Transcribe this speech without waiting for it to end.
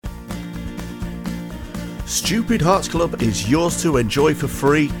Stupid Hearts Club is yours to enjoy for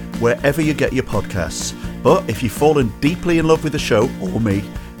free wherever you get your podcasts. But if you've fallen deeply in love with the show, or me,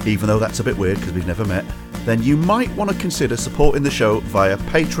 even though that's a bit weird because we've never met, then you might want to consider supporting the show via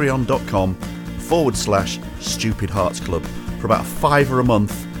patreon.com/Stupid Hearts Club. For about $5 a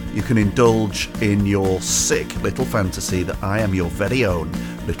month, you can indulge in your sick little fantasy that I am your very own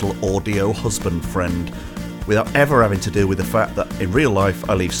little audio husband friend, without ever having to deal with the fact that in real life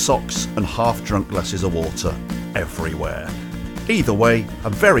I leave socks and half-drunk glasses of water everywhere. Either way,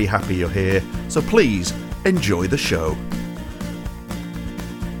 I'm very happy you're here, so please enjoy the show.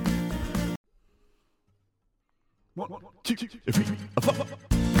 One, two, three, four.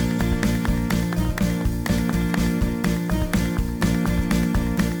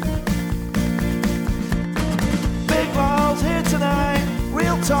 Big balls here tonight,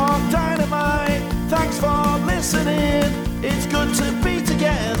 real talk dynamite. Thanks for listening, it's good to be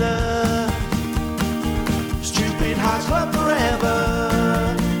together. Stupid Hearts Club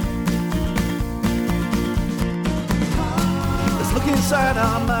forever. Let's look inside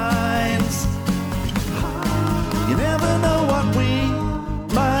our minds. You never know what we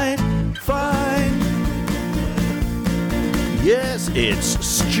might find. Yes, it's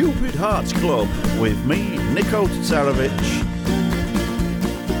Stupid Hearts Club with me, Nico Tsarovich,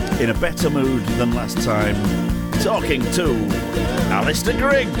 in a better mood than last time, talking to Alistair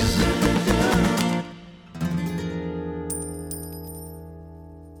Griggs.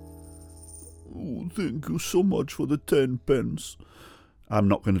 Oh, thank you so much for the 10 pence. I'm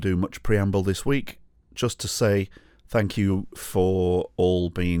not going to do much preamble this week, just to say thank you for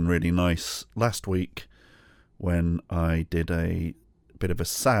all being really nice last week when I did a bit of a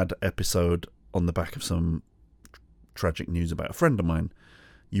sad episode on the back of some tragic news about a friend of mine.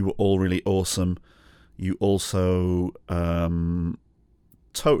 You were all really awesome. You also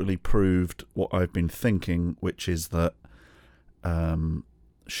totally proved what I've been thinking, which is that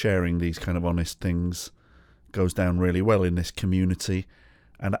sharing these kind of honest things goes down really well in this community,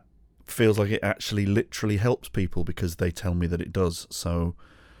 and it feels like it actually literally helps people because they tell me that it does. So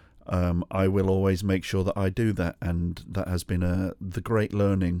I will always make sure that I do that, and that has been the great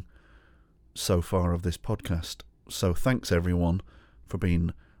learning so far of this podcast. So thanks everyone for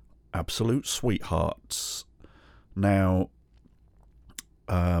being absolute sweethearts. Now,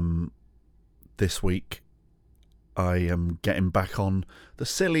 this week I am getting back on the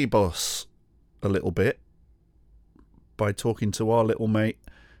silly bus a little bit by talking to our little mate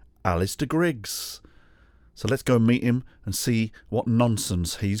Alistair Griggs. So let's go meet him and see what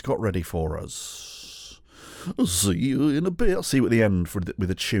nonsense he's got ready for us. I'll see you in a bit. I'll see you at the end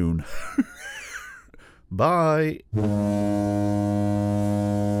with a tune. Bye.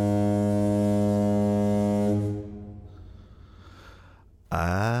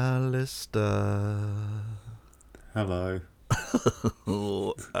 Alistair. Hello.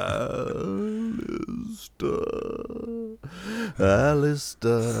 Oh,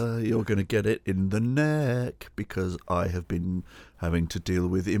 Alistair, you're going to get it in the neck because I have been having to deal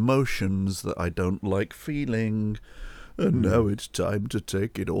with emotions that I don't like feeling, and now it's time to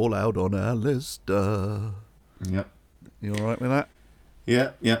take it all out on Alistair. Yep. You all right with that?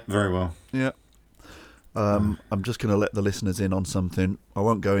 Yeah, very well. Yeah. I'm just going to let the listeners in on something. I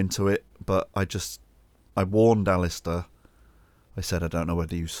won't go into it, but I warned Alistair. I said I don't know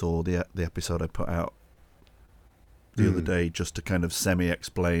whether you saw the episode I put out the other day, just to kind of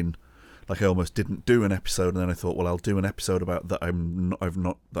semi-explain. Like I almost didn't do an episode, and then I thought, well, I'll do an episode about that. I'm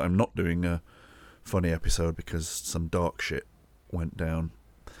not doing a funny episode because some dark shit went down,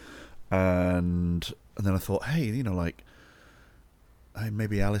 and then I thought, hey,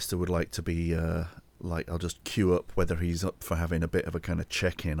 maybe Alistair would like to be I'll just queue up whether he's up for having a bit of a kind of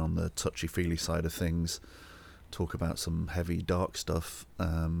check-in on the touchy-feely side of things, talk about some heavy, dark stuff.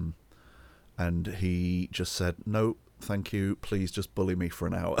 And he just said, no, thank you, please just bully me for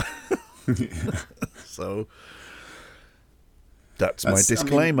an hour. So that's my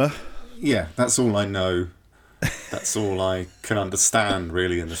disclaimer. That's all I know. That's all I can understand,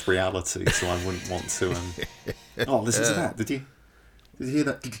 really, in this reality. So I wouldn't want to. Listen to that. Did you hear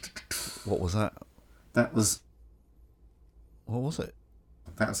that? What was that? That was. What was it?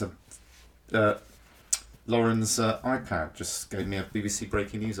 That was Lauren's iPad just gave me a BBC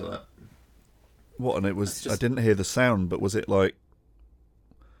breaking news alert. What? And it was. I didn't hear the sound, but was it like?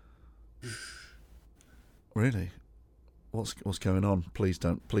 Really? What's going on? Please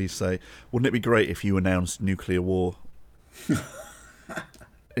don't. Please say. Wouldn't it be great if you announced nuclear war?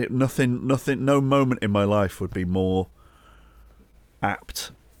 Nothing. No moment in my life would be more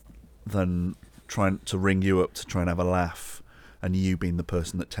apt than trying to ring you up to try and have a laugh and you being the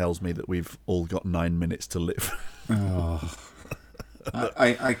person that tells me that we've all got 9 minutes to live. Oh.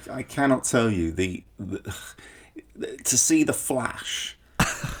 I cannot tell you to see the flash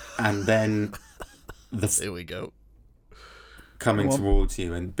and then Here we go. coming towards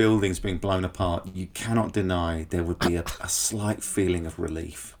you and buildings being blown apart. You cannot deny there would be a slight feeling of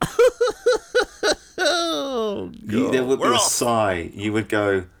relief. Oh, God. There would be a sigh. You would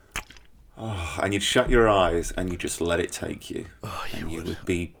go, oh, and you'd shut your eyes and you just let it take you. Oh, you would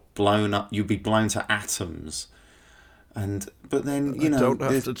be blown up. You'd be blown to atoms. But then, you know, don't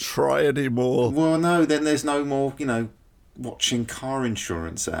have to try anymore. Well, no, then there's no more, you know, watching car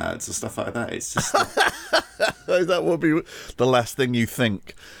insurance ads or stuff like that. It's just That would be the last thing you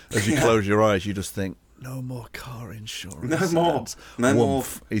think as you close your eyes. You just think, no more car insurance. no more. ads. No more.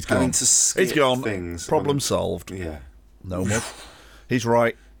 He's having gone. to skip He's gone. Things. Problem solved. Yeah. No more. He's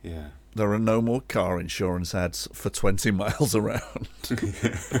right. Yeah. There are no more car insurance ads for 20 miles around.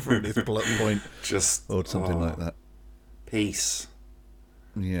 From this point. Just or something like that. Peace.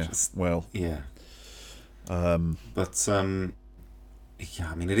 Yeah. Well. Yeah. But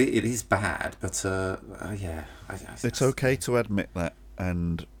yeah, I mean, it is bad, but yeah. It's okay to admit that,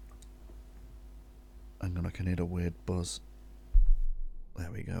 and hang on, I can hear a weird buzz.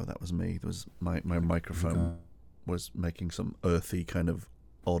 There we go. That was me. There was my microphone was making some earthy kind of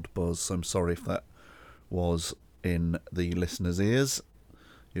odd buzz. So I'm sorry if that was in the listeners' ears.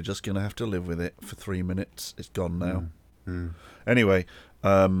 You're just gonna have to live with it for 3 minutes. It's gone now. Anyway,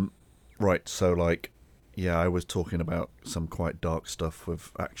 right. So like, yeah, I was talking about some quite dark stuff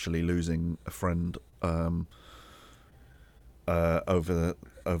with actually losing a friend over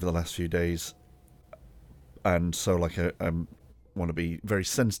the last few days, and so like I want to be very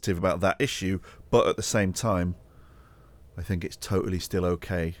sensitive about that issue, but at the same time, I think it's totally still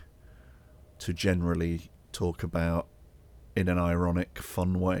okay to generally talk about, in an ironic,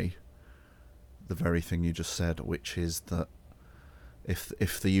 fun way, the very thing you just said, which is that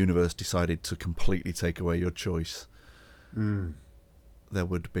if the universe decided to completely take away your choice, there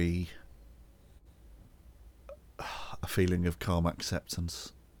would be a feeling of calm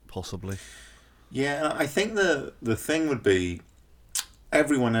acceptance, possibly. Yeah, I think the thing would be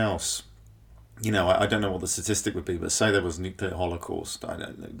everyone else. You know, I don't know what the statistic would be, but say there was nuclear holocaust. I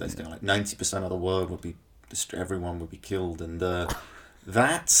don't know. There's like 90% of the world would be, everyone would be killed, and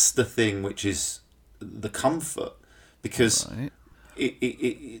that's the thing which is the comfort, because Right.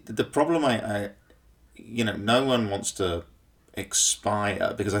 The problem you know, no one wants to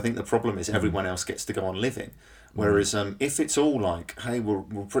expire, because I think the problem is everyone else gets to go on living. Whereas if it's all like, hey, we're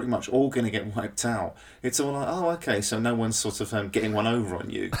pretty much all going to get wiped out, it's all like, oh, okay, so no one's sort of getting one over on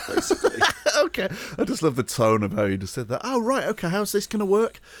you, basically. Okay, I just love the tone of how you just said that. Oh, right, okay, how's this going to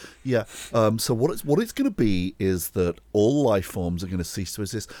work? Yeah, so what it's going to be is that all life forms are going to cease to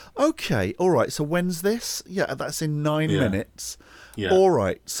exist. Okay, all right, so when's this? Yeah, that's in 9 minutes. Yeah. All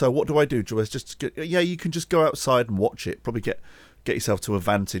right, so what do I do? Do I just you can just go outside and watch it. Probably get yourself to a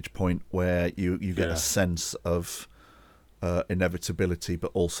vantage point where you get a sense of inevitability, but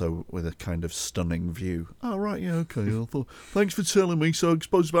also with a kind of stunning view. Oh, right, yeah, okay. I thought, thanks for telling me. So I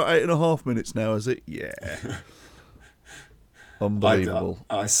suppose about 8.5 minutes now, is it? Yeah. Unbelievable.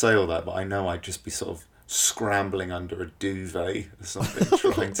 I say all that, but I know I'd just be sort of scrambling under a duvet or something,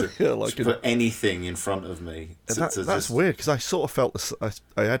 trying to put anything in front of me. That's weird, because I sort of felt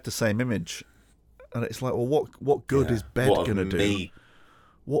I had the same image, and it's like, well, what good is bed going to do?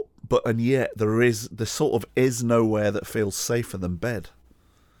 What? And yet there sort of is nowhere that feels safer than bed,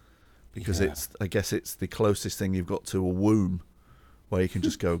 because I guess it's the closest thing you've got to a womb, where you can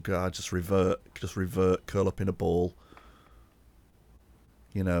just go, God, just revert, curl up in a ball.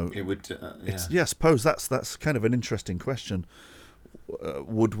 You know, it would. I suppose that's kind of an interesting question.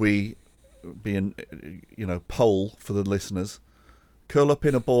 Would we be poll for the listeners? Curl up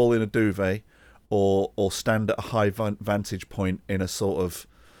in a ball in a duvet, or stand at a high vantage point in a sort of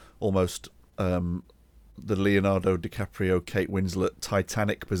almost the Leonardo DiCaprio, Kate Winslet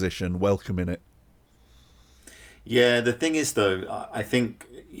Titanic position, welcoming it. Yeah, the thing is though, I think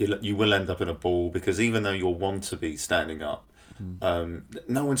you will end up in a ball, because even though you'll want to be standing up,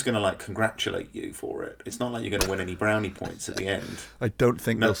 no one's going to like congratulate you for it. It's not like you're going to win any brownie points at the end. I don't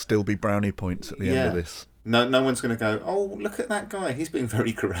think there'll still be brownie points at the end of this. No one's going to go, oh, look at that guy, he's being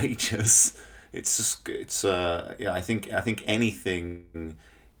very courageous. I think anything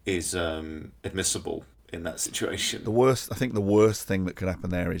is admissible in that situation. The worst thing that could happen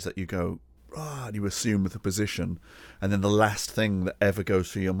there is that you go, and you assume the position, and then the last thing that ever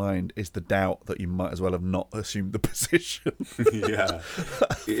goes through your mind is the doubt that you might as well have not assumed the position. Yeah.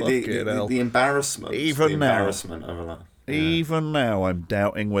 The embarrassment. Even the now. Embarrassment of that. Even now, I'm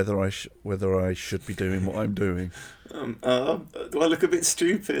doubting whether I should be doing what I'm doing. Do I look a bit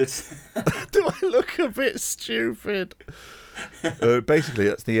stupid? Do I look a bit stupid? Basically,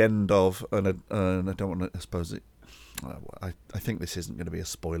 that's the end of, and I don't want to. I suppose it. I think this isn't going to be a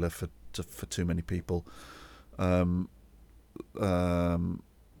spoiler for too many people.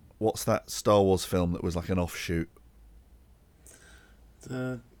 What's that Star Wars film that was like an offshoot?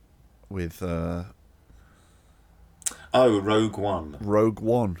 With Rogue One. Rogue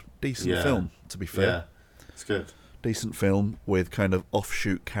One, decent film, to be fair. Yeah, it's good. Decent film with kind of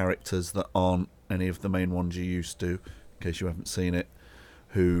offshoot characters that aren't any of the main ones you used to, in case you haven't seen it.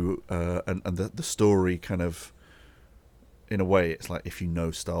 Who and the story kind of, in a way, it's like if you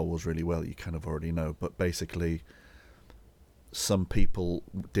know Star Wars really well, you kind of already know. But basically, some people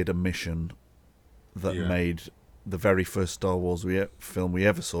did a mission that made the very first Star Wars film we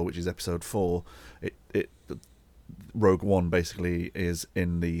ever saw, which is Episode 4. Rogue One basically is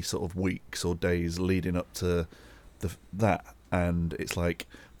in the sort of weeks or days leading up to that, and it's like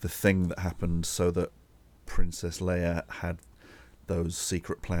the thing that happened so that Princess Leia had those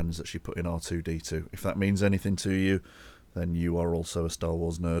secret plans that she put in R2-D2. If that means anything to you, then you are also a Star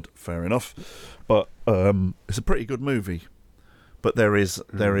Wars nerd. Fair enough. But it's a pretty good movie. But there is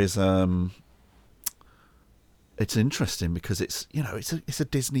it's interesting because it's a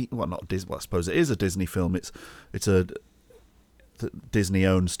Disney, well, not Disney, well, I suppose it is a Disney film. It's a Disney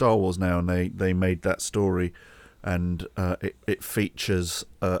owned Star Wars now, and they made that story, and it features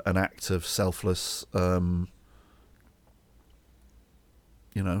an act of selfless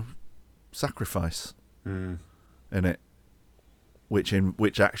sacrifice in it,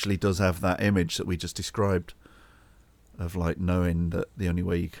 which actually does have that image that we just described of like knowing that the only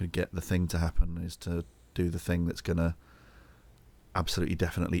way you could get the thing to happen is to do the thing that's gonna absolutely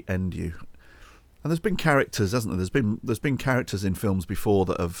definitely end you. And there's been characters, hasn't there? There's been characters in films before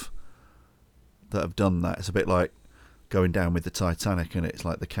that have done that. It's a bit like going down with the Titanic, and it's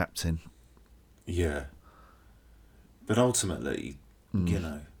like the captain. Yeah. But ultimately,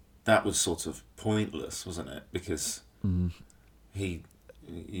 that was sort of pointless, wasn't it? Because he.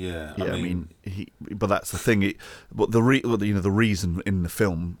 Yeah, I mean, but that's the thing. But the reason in the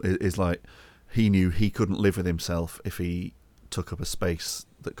film is like he knew he couldn't live with himself if he took up a space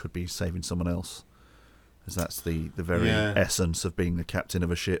that could be saving someone else. Because that's the very essence of being the captain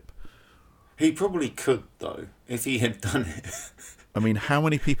of a ship. He probably could, though, if he had done it. I mean, how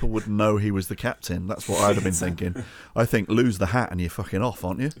many people would know he was the captain? That's what I'd have been thinking. I think lose the hat and you're fucking off,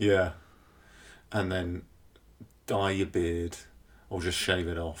 aren't you? Yeah. And then dye your beard or just shave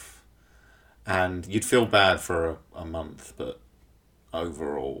it off. And you'd feel bad for a month, but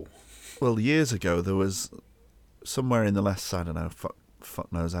overall... Well, years ago, there was somewhere in the last, I don't know,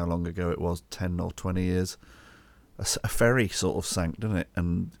 fuck knows how long ago it was, 10 or 20 years, a ferry sort of sank, didn't it?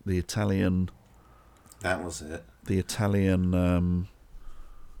 And the Italian... That was it. The Italian...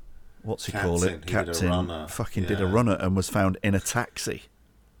 what's he call it? Captain did a runner and was found in a taxi.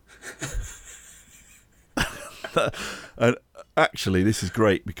 And actually, this is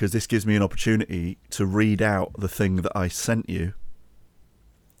great because this gives me an opportunity to read out the thing that I sent you.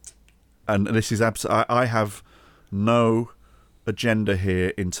 And this is I have no agenda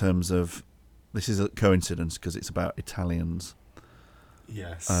here in terms of this is a coincidence because it's about Italians.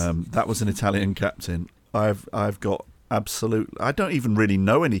 Yes. That was an Italian captain. I've got absolute. I don't even really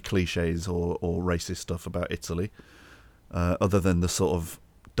know any cliches or racist stuff about Italy, other than the sort of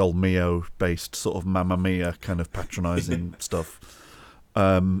Dol Mio based sort of Mamma Mia kind of patronising stuff.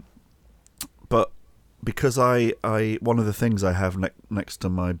 But because I one of the things I have next to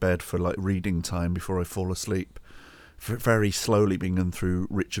my bed for like reading time before I fall asleep, very slowly being done through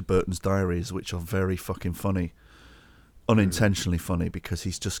Richard Burton's diaries, which are very fucking funny, unintentionally funny, because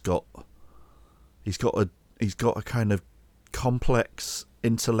he's got a kind of complex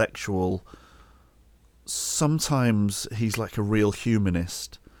intellectual. Sometimes he's like a real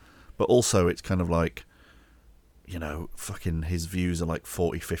humanist, but also it's kind of like, fucking his views are like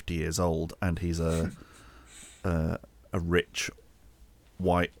 40, 50 years old, and he's a rich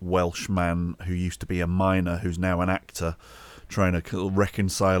white Welsh man who used to be a miner who's now an actor, trying to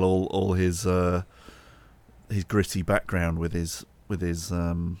reconcile all his gritty background with his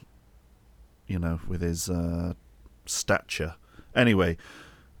stature. Anyway,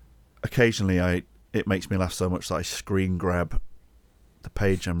 occasionally it makes me laugh so much that I screen grab the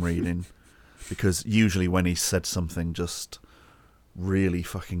page I'm reading, because usually when he said something just really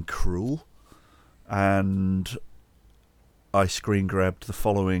fucking cruel, and I screen grabbed the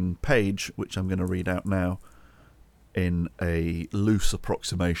following page, which I'm going to read out now, in a loose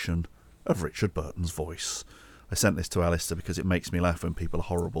approximation of Richard Burton's voice. I sent this to Alistair because it makes me laugh when people are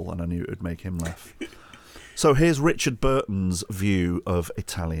horrible, and I knew it would make him laugh. So here's Richard Burton's view of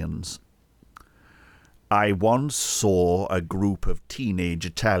Italians. I once saw a group of teenage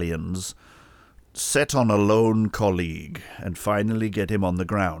Italians set on a lone colleague and finally get him on the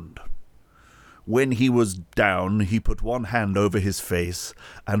ground. When he was down, he put one hand over his face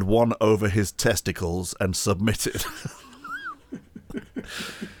and one over his testicles and submitted.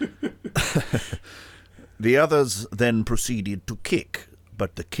 The others then proceeded to kick,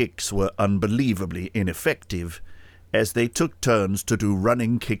 but the kicks were unbelievably ineffective, as they took turns to do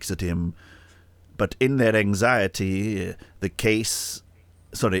running kicks at him. But in their anxiety,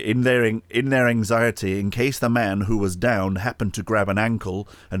 in their anxiety, in case the man who was down happened to grab an ankle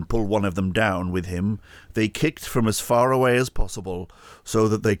and pull one of them down with him, they kicked from as far away as possible so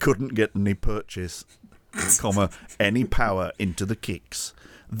that they couldn't get any purchase, any power into the kicks.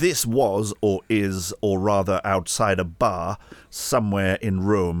 This was, or is, or rather outside a bar somewhere in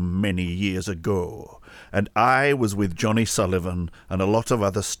Rome many years ago, and I was with Johnny Sullivan and a lot of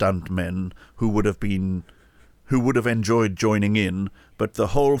other stuntmen who would have enjoyed joining in, but the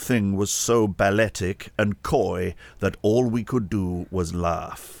whole thing was so balletic and coy that all we could do was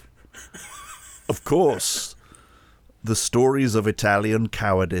laugh. Of course, the stories of Italian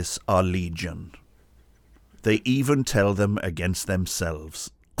cowardice are legion. They even tell them against themselves.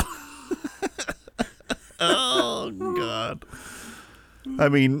 Oh, God. I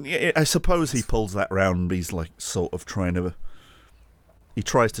mean, I suppose he pulls that round. He's like sort of trying to... He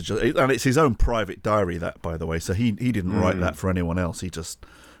tries to just... And it's his own private diary, that, by the way. So he didn't write that for anyone else. He just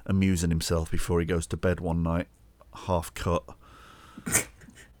amusing himself before he goes to bed one night, half cut.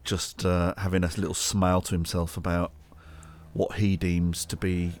 Just having a little smile to himself about what he deems to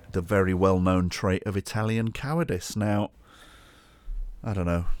be the very well-known trait of Italian cowardice. Now, I don't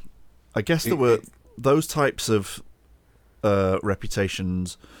know. I guess there were... Those types of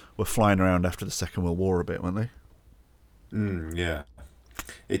reputations were flying around after the Second World War a bit, weren't they? Yeah.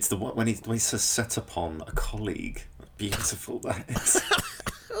 It's the one when he says set upon a colleague. Beautiful that is.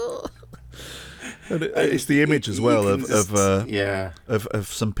 And it's the image as well of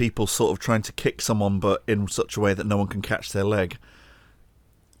some people sort of trying to kick someone, but in such a way that no one can catch their leg.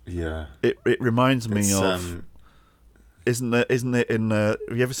 Yeah. It reminds me of. Isn't it in? Have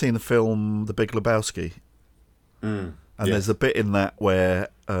you ever seen the film The Big Lebowski? And there's a bit in that where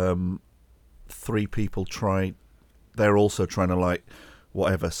three people try. They're also trying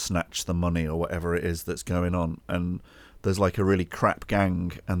to snatch the money or whatever it is that's going on, and there's like a really crap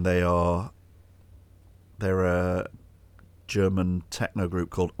gang, and they're a German techno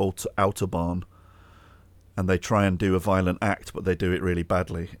group called Autobahn, and they try and do a violent act, but they do it really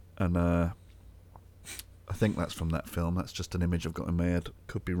badly, and I think that's from that film. That's just an image I've got in my head.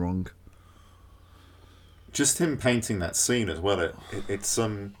 Could be wrong. Just him painting that scene as well. It's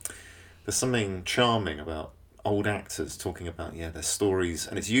there's something charming about old actors talking about their stories,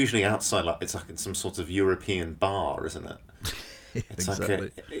 and it's usually outside, it's like in some sort of European bar, isn't it? It's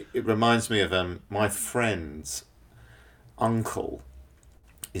exactly. It reminds me of my friend's uncle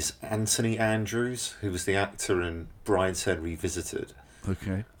is Anthony Andrews, who was the actor in Brideshead Revisited.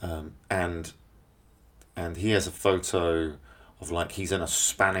 Okay. And he has a photo of he's in a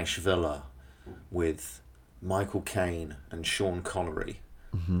Spanish villa with Michael Caine and Sean Connery,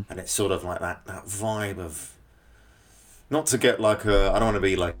 and it's sort of like that vibe of, not to get I don't want to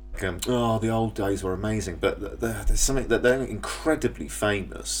be the old days were amazing, but there's something that they're incredibly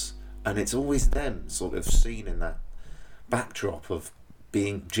famous, and it's always them sort of seen in that backdrop of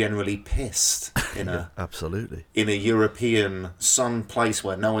being generally pissed in absolutely in a European sun place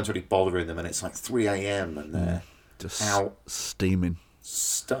where no one's really bothering them, and it's 3 a.m. and they're just out steaming.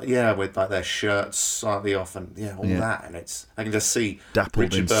 With their shirts slightly off and that, and I can just see Dappled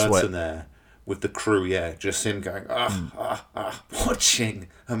Richard in Burton sweat. there with the crew, just him going watching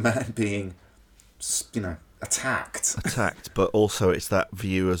a man being attacked, but also it's that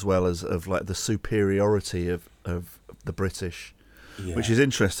view as well as of the superiority of the British. Yeah. Which is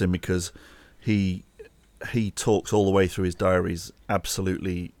interesting because he talks all the way through his diaries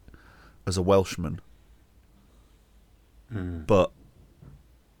absolutely as a Welshman. But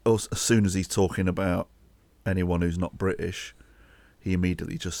as soon as he's talking about anyone who's not British, he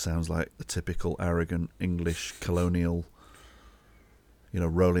immediately just sounds like the typical arrogant English colonial,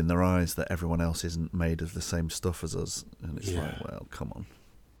 rolling their eyes that everyone else isn't made of the same stuff as us. And it's well, come on.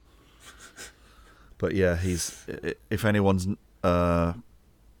 But yeah, if anyone's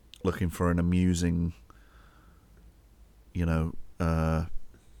looking for an amusing, an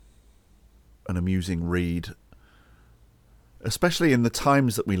amusing read, especially in the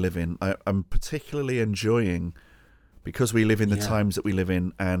times that we live in. I'm particularly enjoying, because we live in the times that we live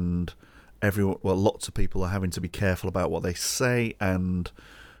in, and lots of people are having to be careful about what they say, and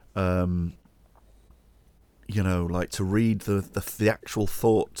like to read the actual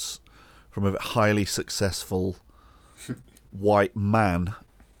thoughts from a highly successful white man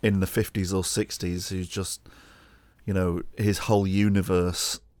in the 50s or 60s who's just, his whole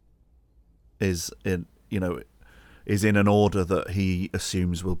universe is in an order that he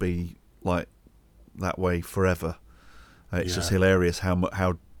assumes will be like that way forever. It's just hilarious how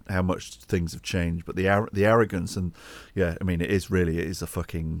much things have changed. But the arrogance, and it's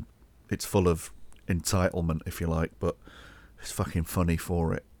full of entitlement, if you like, but it's fucking funny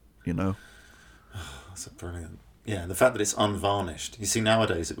for it, That's brilliant. Yeah, the fact that it's unvarnished. You see,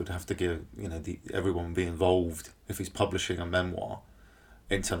 nowadays it would have to give, everyone would be involved if he's publishing a memoir,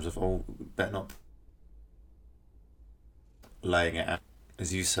 in terms of, better not laying it out,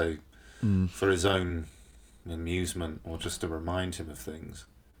 as you say, for his own amusement or just to remind him of things.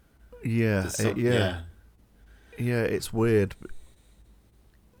 Yeah, it's weird.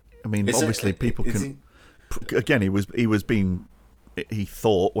 I mean, obviously, people can. Again, he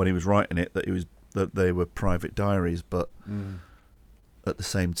thought when he was writing it that they were private diaries, but at the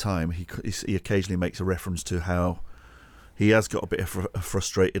same time, he occasionally makes a reference to how he has got a bit of a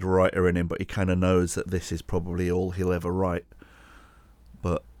frustrated writer in him, but he kind of knows that this is probably all he'll ever write.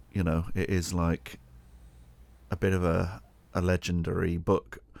 But it is like a bit of a legendary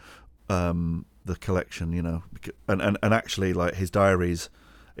book, the collection, and actually, like, his diaries,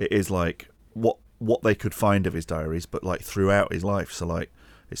 it is like what they could find of his diaries, but like throughout his life. So like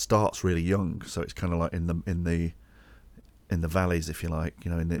it starts really young, so it's kind of like in the valleys, if you like,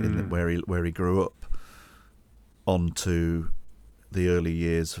 where he grew up, onto the early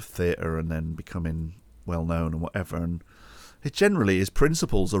years of theatre and then becoming well known and whatever. And his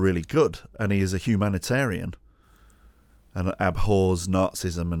principles are really good, and he is a humanitarian and abhors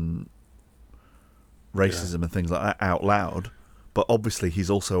Nazism and racism and things like that out loud. But obviously he's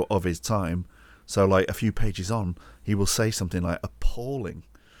also of his time, so like a few pages on, he will say something like appalling,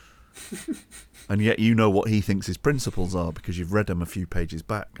 and yet what he thinks his principles are because you've read them a few pages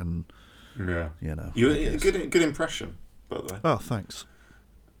back, and you good impression, by the way. Oh, thanks.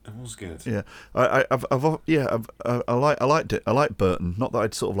 It was good. Yeah, I liked it. I like Burton. Not that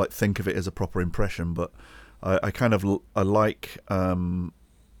I'd sort of like think of it as a proper impression, but I like. I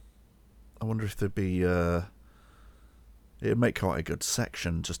wonder if there'd be. It'd make quite a good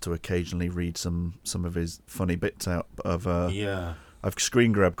section just to occasionally read some of his funny bits out. I've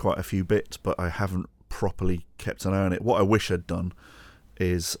screen grabbed quite a few bits, but I haven't properly kept an eye on it. What I wish I'd done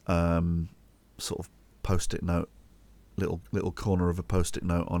is sort of post-it note, little corner of a post-it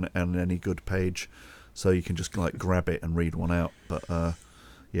note on it, and any good page, so you can just like grab it and read one out. But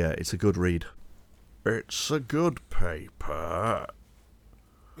it's a good read. It's a good paper.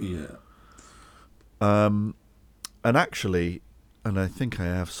 Yeah. And actually, and I think I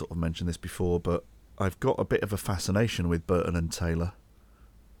have sort of mentioned this before, but I've got a bit of a fascination with Burton and Taylor.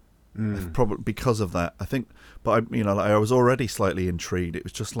 Probably because of that, I think. But I was already slightly intrigued. It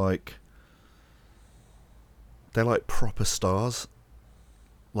was just like they're like proper stars.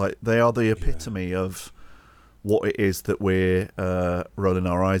 Like they are the epitome of what it is that we're rolling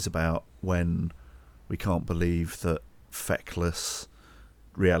our eyes about when we can't believe that feckless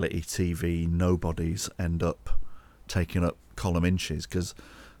reality TV nobodies end up taking up column inches, because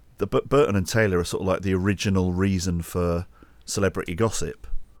the Burton and Taylor are sort of like the original reason for celebrity gossip,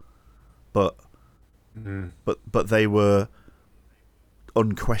 but they were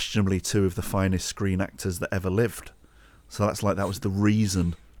unquestionably two of the finest screen actors that ever lived. So that was the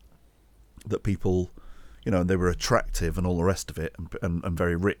reason that people, they were attractive and all the rest of it, and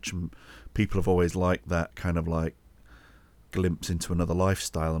very rich, and people have always liked that kind of like glimpse into another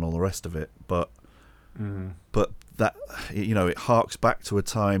lifestyle and all the rest of it. But that, it harks back to a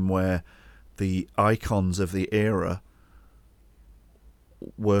time where the icons of the era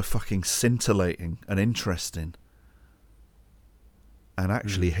were fucking scintillating and interesting, and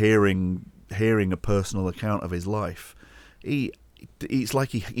actually hearing a personal account of his life, it's like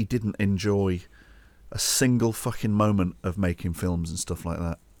he didn't enjoy a single fucking moment of making films and stuff like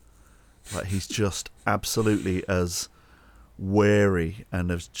that. Like he's just absolutely as wary,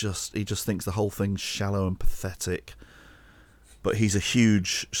 and he just thinks the whole thing's shallow and pathetic. But he's a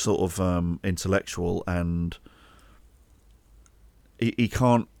huge sort of intellectual, and he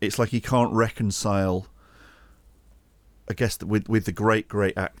can't. It's like he can't reconcile. I guess with the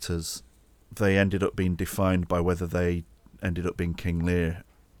great actors, they ended up being defined by whether they ended up being King Lear,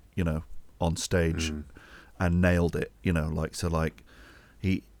 on stage, and nailed it. You know,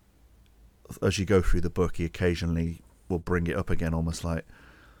 he, as you go through the book, he occasionally will bring it up again, almost like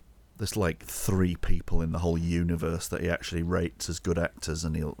there's like 3 people in the whole universe that he actually rates as good actors,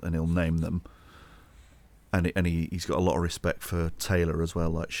 and he'll name them. And he's got a lot of respect for Taylor as well.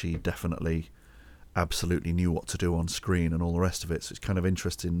 Like, she definitely, absolutely knew what to do on screen and all the rest of it. So it's kind of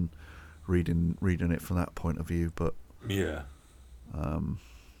interesting reading it from that point of view. But yeah,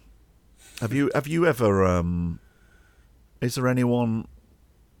 have you ever? Is there anyone,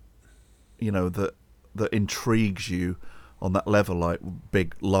 you know, that intrigues you on that level, like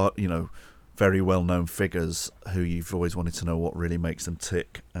big, you know, very well known figures who you've always wanted to know what really makes them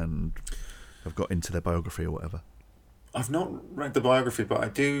tick, and have got into their biography or whatever? I've not read the biography, but I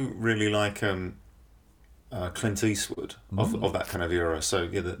do really like Clint Eastwood of that kind of era. So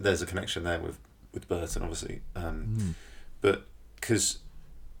yeah, there's a connection there with Burton, obviously. But because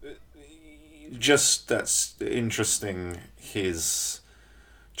just that's interesting, his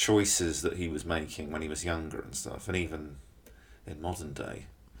choices that he was making when he was younger and stuff, and even in modern day.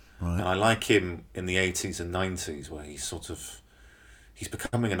 Right. And I like him in the 80s and 90s, where he's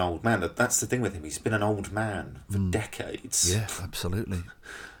becoming an old man. That's the thing with him. He's been an old man for decades. Yeah, absolutely.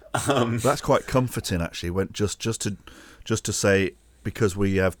 That's quite comforting, actually. When just to say, because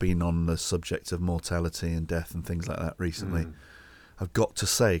we have been on the subject of mortality and death and things like that recently, I've got to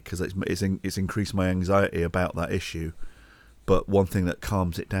say, because it's increased my anxiety about that issue. But one thing that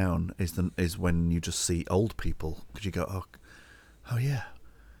calms it down is when you just see old people, because you go, oh yeah,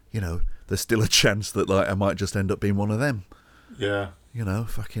 you know, there's still a chance that like I might just end up being one of them. Yeah. You know,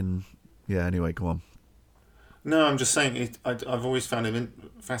 fucking yeah. Anyway, go on. No, I'm just saying. I've always found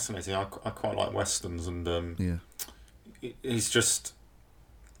him fascinating. I quite like westerns, and he's just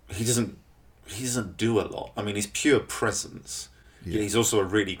he doesn't do a lot. I mean, he's pure presence. Yeah. He's also a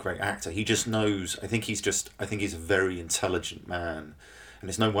really great actor. He just knows. I think he's a very intelligent man, and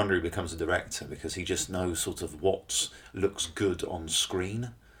it's no wonder he becomes a director, because he just knows sort of what looks good on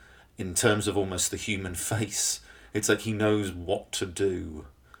screen, in terms of almost the human face. It's like he knows what to do.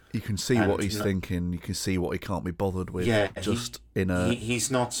 You can see what he's thinking. You can see what he can't be bothered with. Yeah, he's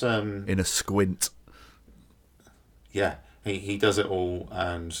not in a squint. Yeah, he does it all,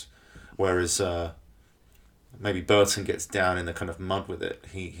 and whereas maybe Burton gets down in the kind of mud with it,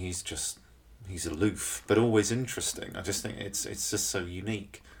 he's aloof, but always interesting. I just think it's just so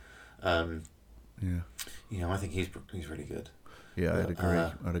unique. Yeah, you know, I think he's really good. Yeah,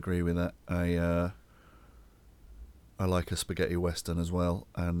 I'd agree with that. I like a spaghetti western as well,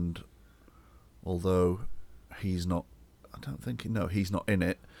 and although he's not in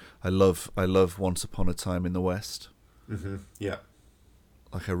it. I love Once Upon a Time in the West. Mm-hmm. Yeah,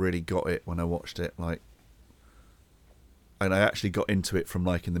 like I really got it when I watched it, like, and I actually got into it from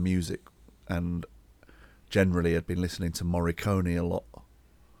liking the music, and generally I'd been listening to Morricone a lot.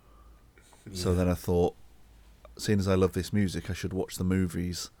 Yeah. So then I thought, seeing as I love this music, I should watch the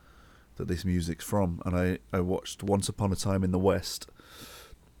movies that this music's from, and I watched Once Upon a Time in the West,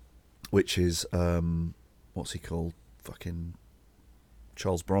 which is what's he called? Fucking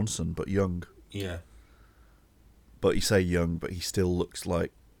Charles Bronson, but young. Yeah. But you say young, but he still looks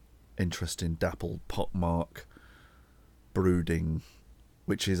like interesting, dappled, pockmark, brooding,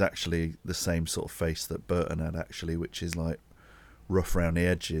 which is actually the same sort of face that Burton had, actually, which is like rough around the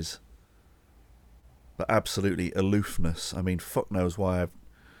edges, but absolutely aloofness. I mean, fuck knows why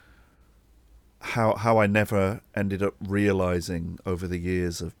how I never ended up realising over the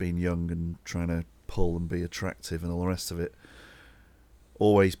years of being young and trying to pull and be attractive and all the rest of it.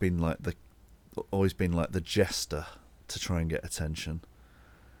 Always been like the jester to try and get attention.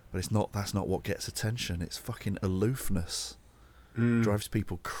 But that's not what gets attention. It's fucking aloofness. Drives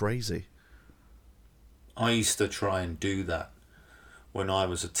people crazy. I used to try and do that when I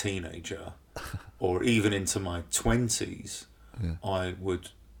was a teenager, or even into my 20s. Yeah. I would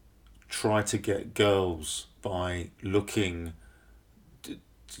try to get girls by looking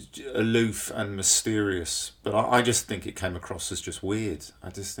aloof and mysterious, but I just think it came across as just weird. I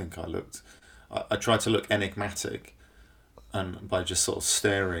just think I tried to look enigmatic, and by just sort of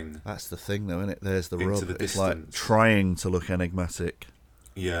staring. That's the thing, though, isn't it? There's the rub. The it's like trying to look enigmatic.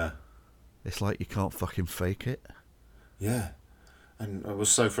 Yeah. It's like you can't fucking fake it. Yeah. And it was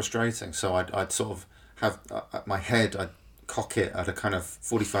so frustrating. So I'd sort of have my head, I'd cock it at a kind of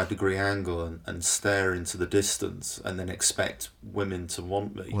 45-degree angle and stare into the distance, and then expect women to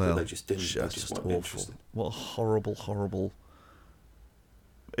want me, but they just didn't. They just weren't interested. What a horrible.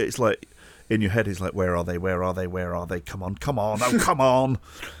 It's like in your head. It's like, where are they? Where are they? Where are they? Come on! Oh, come on!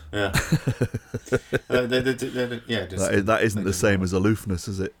 Yeah. Yeah. That isn't the same as aloofness,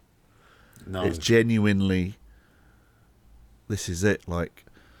 is it? No. It's genuinely, this is it, like,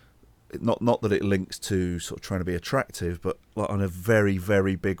 not that it links to sort of trying to be attractive, but like on a very,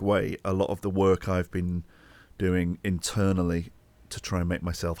 very big way, a lot of the work I've been doing internally to try and make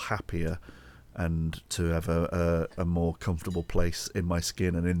myself happier and to have a more comfortable place in my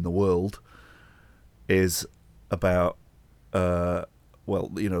skin and in the world is about, part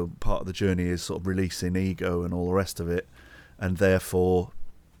of the journey is sort of releasing ego and all the rest of it, and therefore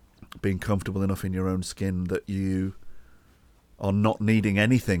being comfortable enough in your own skin that you are not needing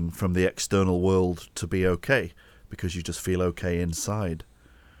anything from the external world to be okay, because you just feel okay inside.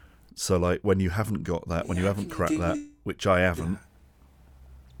 So like when you haven't got that, when you haven't cracked that, which I haven't,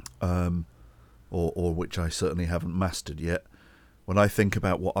 or which I certainly haven't mastered yet, when I think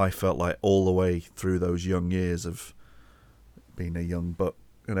about what I felt like all the way through those young years of being a young buck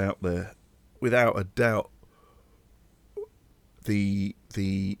and out there, without a doubt, the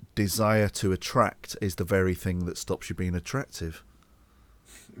desire to attract is the very thing that stops you being attractive.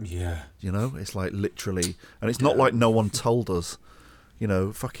 Yeah. You know, it's like literally, and it's not like no one told us, you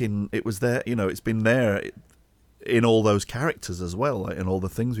know, fucking, it was there, you know, it's been there in all those characters as well, like in all the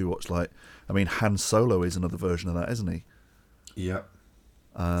things we watched. Like, I mean, Han Solo is another version of that, isn't he? Yeah.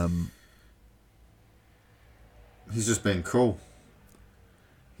 He's just being cool.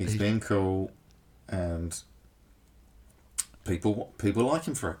 He's being cool, and people like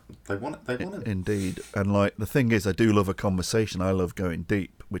him for it. They want him. Indeed. And like the thing is, I do love a conversation. I love going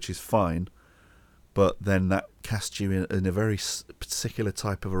deep, which is fine. But then that casts you in a very particular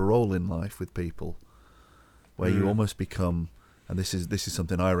type of a role in life with people, where you almost become, and this is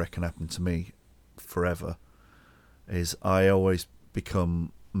something I reckon happened to me forever, is I always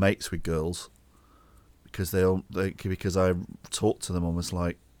become mates with girls because because I talk to them almost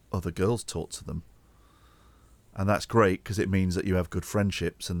like other girls talk to them. And that's great because it means that you have good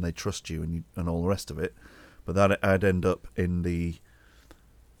friendships and they trust you and all the rest of it. But that I'd end up in the,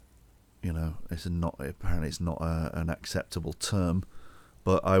 you know, it's not an acceptable term,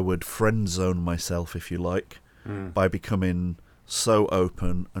 but I would friend zone myself, if you like, by becoming so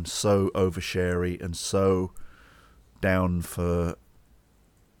open and so oversharey and so down for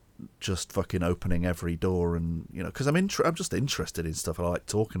just fucking opening every door, and you know, because I'm just interested in stuff. I like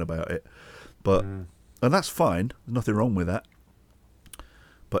talking about it, but. And that's fine. There's nothing wrong with that.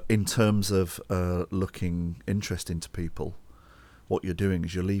 But in terms of looking interesting to people, what you're doing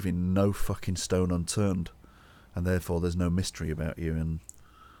is you're leaving no fucking stone unturned. And therefore there's no mystery about you. And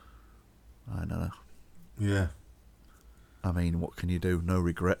I don't know. Yeah. I mean, what can you do? No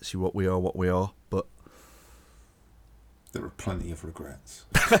regrets. We are what we are. But there are plenty of regrets.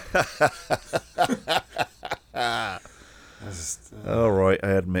 All right,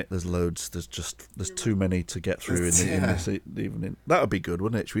 I admit there's loads. There's too many to get through in this evening. That would be good,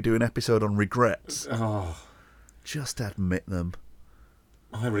 wouldn't it? Should we do an episode on regrets? Oh, just admit them.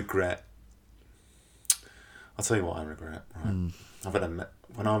 I regret. I'll tell you what I regret. Right, I've had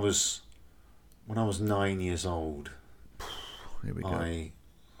when I was 9 years old. Here we go.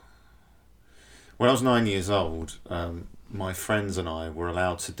 When I was 9 years old, my friends and I were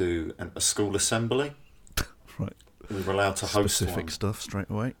allowed to do a school assembly. Right. We were allowed to host specific one. stuff straight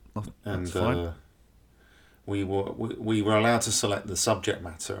away. Oh, and that's fine. we were allowed to select the subject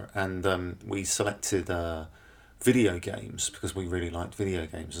matter, and we selected video games because we really liked video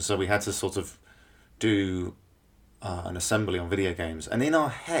games, and so we had to sort of do an assembly on video games. And in our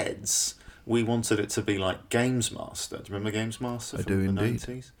heads, we wanted it to be like Games Master. Do you remember Games Master? I from do the indeed.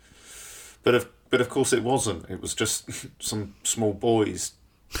 90s? But of course it wasn't. It was just some small boys.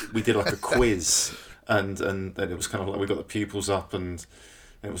 We did like a quiz. And then it was kind of like we got the pupils up, and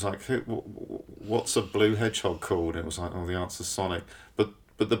it was like, what's a blue hedgehog called? And it was like, oh, the answer's Sonic. But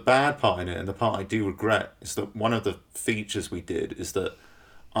the bad part in it, and the part I do regret, is that one of the features we did is that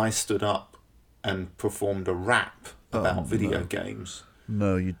I stood up and performed a rap about video games.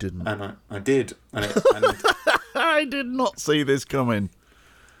 No, you didn't. And I did. And I did not see this coming.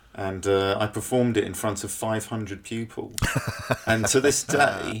 And I performed it in front of 500 pupils. And to this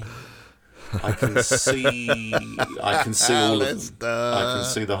day... I can see all of them. I can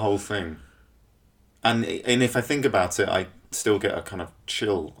see the whole thing. And if I think about it, I still get a kind of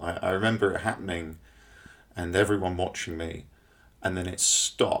chill. I remember it happening and everyone watching me, and then it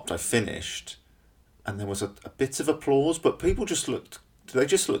stopped. I finished, and there was a bit of applause, but people just looked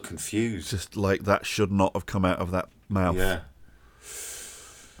confused. Just like that should not have come out of that mouth. Yeah.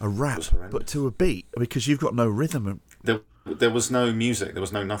 A rap, but to a beat, because you've got no rhythm. There was no music. There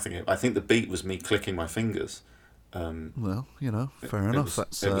was no nothing. I think the beat was me clicking my fingers. Well, you know, fair enough.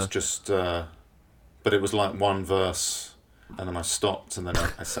 It was just, but it was like one verse, and then I stopped, and then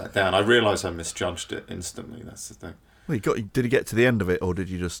I sat down. I realised I misjudged it instantly. That's the thing. Well, did he get to the end of it, or did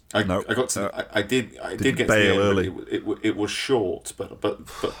you just? I got to. I did get to the bail end. early. It was short, but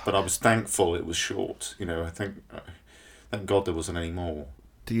I was thankful it was short. You know, thank God there wasn't any more.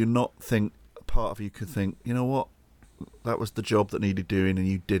 Do you not think part of you could think, you know what, that was the job that needed doing, and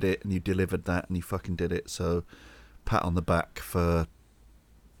you did it, and you delivered that, and you fucking did it. So, pat on the back for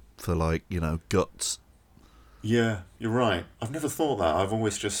like, you know, guts. Yeah, you're right. I've never thought that. I've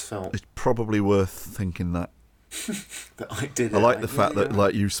always just felt It's probably worth thinking that. that I did it. I like the fact that,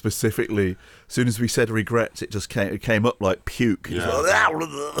 like, you specifically, as soon as we said regrets, it just came up like puke. Yeah, that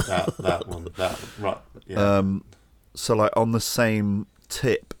one, right. Yeah. So, like, on the same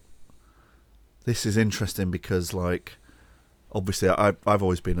tip, this is interesting because, like, obviously I've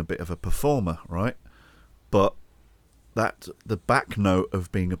always been a bit of a performer, right? But the back note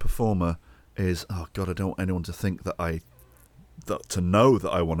of being a performer is, oh God, I don't want anyone to think to know that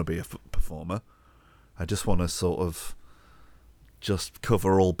I want to be a performer. I just want to sort of just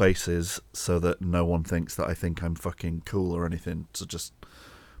cover all bases so that no one thinks that I think I'm fucking cool or anything.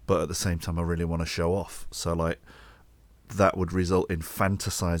 But at the same time, I really want to show off. So, like, that would result in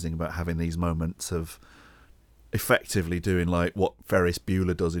fantasizing about having these moments of effectively doing like what Ferris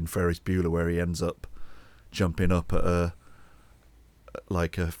Bueller does in Ferris Bueller, where he ends up jumping up at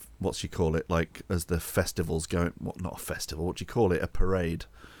what you call it, like, as the festival's going, not a festival, what do you call it, a parade.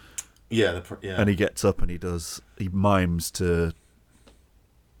 Yeah, and he gets up and he mimes to.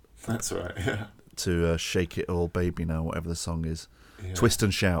 That's right. Yeah. To Shake It All Baby Now, whatever the song is. Yeah. Twist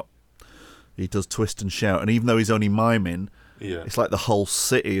and Shout. He does Twist and Shout, and even though he's only miming, it's like the whole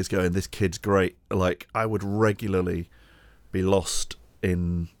city is going, this kid's great. Like, I would regularly be lost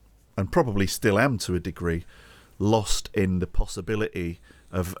in, and probably still am to a degree, lost in the possibility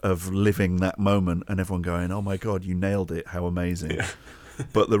of living that moment and everyone going, oh my God, you nailed it, how amazing. Yeah.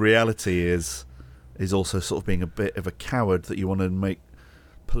 But the reality is also sort of being a bit of a coward, that you want to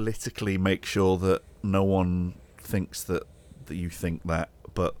politically make sure that no one thinks that you think that,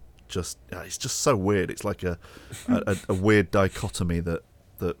 but just it's just so weird. It's like a weird dichotomy that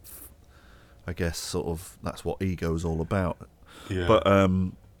I guess sort of that's what ego's all about. Yeah. But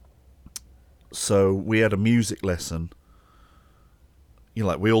so we had a music lesson. You know,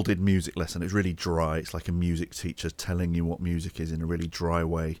 like, we all did music lesson. It's really dry. It's like a music teacher telling you what music is in a really dry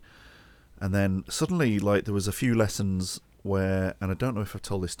way. And then suddenly, like, there was a few lessons where, and I don't know if I've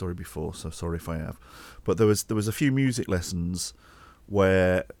told this story before, so sorry if I have, but there was a few music lessons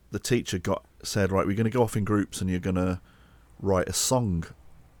where the teacher said, right, we're going to go off in groups and you're going to write a song.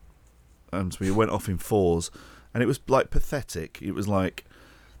 And so we went off in fours, and it was like pathetic. It was like,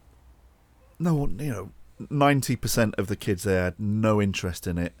 no one, 90% of the kids there had no interest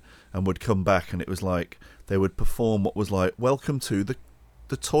in it and would come back, and it was like they would perform what was like, welcome to the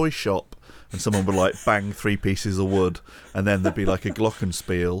toy shop, and someone would like bang 3 pieces of wood, and then there'd be like a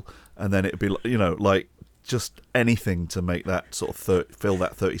glockenspiel, and then it'd be, like just anything to make that sort of fill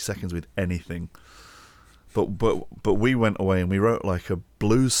that 30 seconds with anything. But we went away and we wrote like a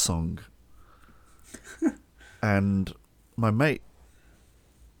blues song. And my mate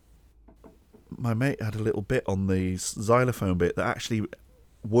had a little bit on the xylophone bit that actually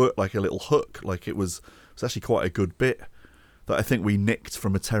worked like a little hook. Like, it was actually quite a good bit that I think we nicked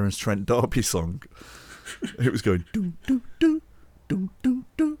from a Terence Trent D'Arby song. It was going doo doo doo doo doo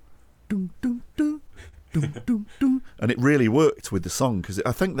doo doo doo doo doo doo doo, and it really worked with the song, because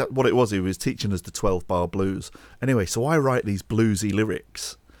I think that what it was, he was teaching us the 12-bar blues. Anyway, so I write these bluesy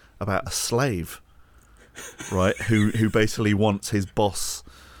lyrics about a slave, right, who basically wants his boss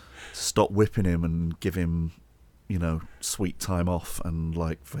to stop whipping him and give him, sweet time off, and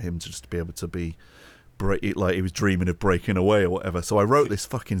like for him to just be able to be like he was dreaming of breaking away or whatever. So I wrote this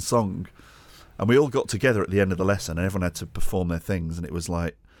fucking song, and we all got together at the end of the lesson, and everyone had to perform their things, and it was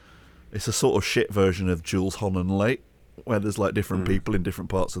like, it's a sort of shit version of Jules Holland Late, where there's like different people in different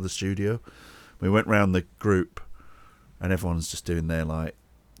parts of the studio. We went round the group, and everyone's just doing their like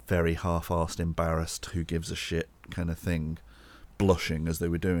very half-arsed, embarrassed, who gives a shit kind of thing, blushing as they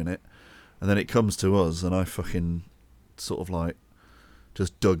were doing it. And then it comes to us, and I fucking sort of like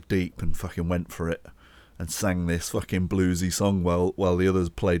just dug deep and fucking went for it and sang this fucking bluesy song while the others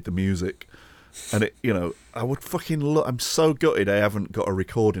played the music. And it, I would fucking look. I'm so gutted I haven't got a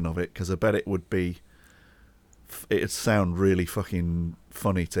recording of it, because I bet it'd sound really fucking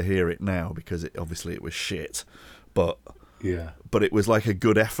funny to hear it now, because it was shit, but it was like a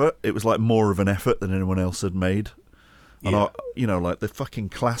good effort. It was like more of an effort than anyone else had made. And like the fucking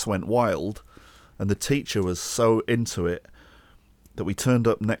class went wild, and the teacher was so into it that we turned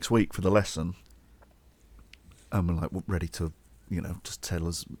up next week for the lesson, and we're like ready to, just tell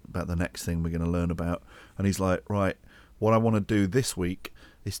us about the next thing we're going to learn about. And he's like, right, what I want to do this week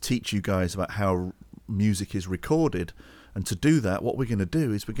is teach you guys about how music is recorded. And to do that, what we're going to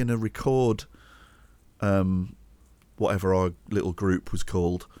do is we're going to record whatever our little group was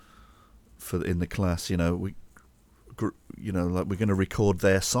called in the class. We're going to record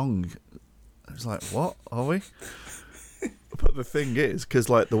their song. I was like, what are we? But the thing is, because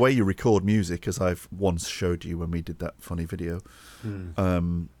like the way you record music, as I've once showed you when we did that funny video,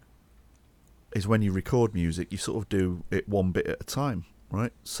 is when you record music, you sort of do it one bit at a time,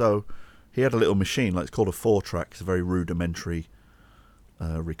 right? So he had a little machine, like it's called a 4-track. It's a very rudimentary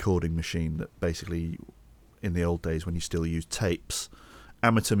recording machine that basically, in the old days when you still used tapes,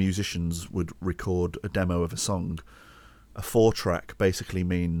 amateur musicians would record a demo of a song. A 4-track basically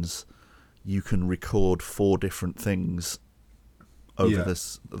means you can record 4 different things over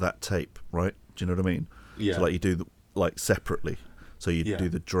that tape, right? Do you know what I mean? Yeah. So like you do separately. So you do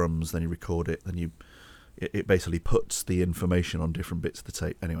the drums, then you record it, then it basically puts the information on different bits of the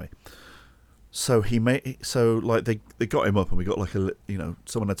tape. Anyway, so they got him up, and we got like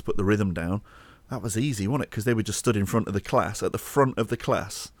someone had to put the rhythm down. That was easy, wasn't it? Because they were just stood in front of the class, at the front of the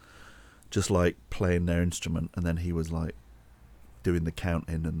class, just like playing their instrument, and then he was like doing the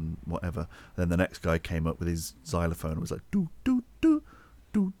counting and whatever. Then the next guy came up with his xylophone and was like do do do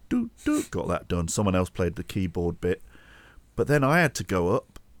do do do. Got that done. Someone else played the keyboard bit, but then I had to go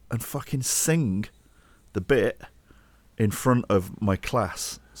up and fucking sing the bit in front of my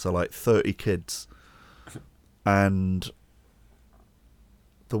class, so like 30 kids. And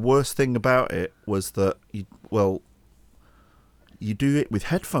the worst thing about it was that you do it with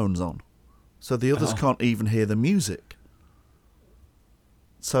headphones on, so the others can't even hear the music.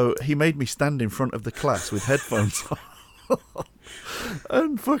 So he made me stand in front of the class with headphones on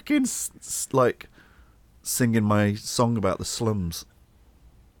and fucking like singing my song about the slums.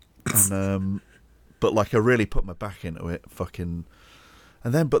 And but like I really put my back into it, fucking.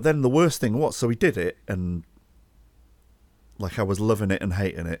 But then the worst thing was, so we did it, and like I was loving it and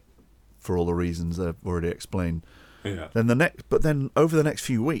hating it for all the reasons I've already explained. Yeah. But then over the next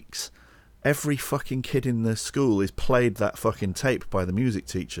few weeks, every fucking kid in the school is played that fucking tape by the music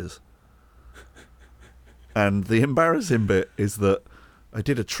teachers. And the embarrassing bit is that I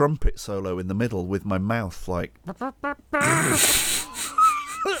did a trumpet solo in the middle with my mouth like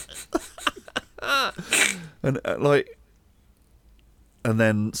and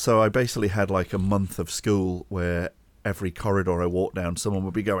then so I basically had like a month of school where every corridor I walked down, someone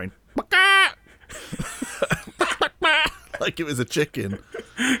would be going like it was a chicken.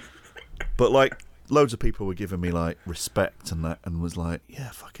 But like loads of people were giving me like respect and that, and was like, yeah,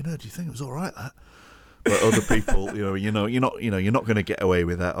 fucking hell, do you think it was all right that? But other people, you're not going to get away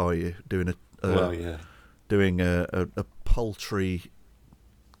with that, are you? Doing a paltry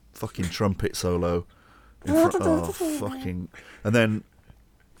fucking trumpet solo in front, fucking. And then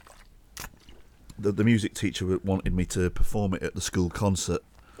the music teacher wanted me to perform it at the school concert.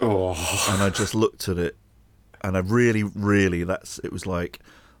 Oh. And I just looked at it, and I really, really, it was like,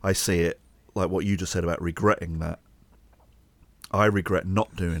 I see it like what you just said about regretting that. I regret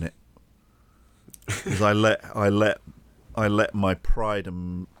not doing it, because I let my pride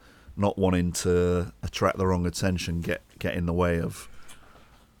and not wanting to attract the wrong attention get in the way of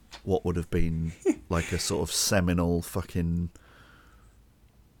what would have been like a sort of seminal fucking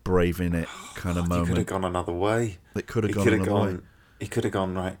braving it kind of moment. It could have gone another way. It could have gone another way. He could have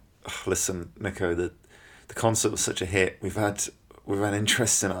gone, right, listen, Nico, the concert was such a hit. We've had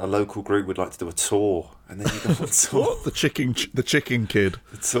interest in it. A local group would like to do a tour, and then you go on tour. What? The chicken kid.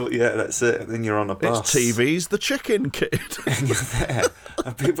 Yeah, that's it. And then you're on a bus. It's TV's The Chicken Kid. And you're there,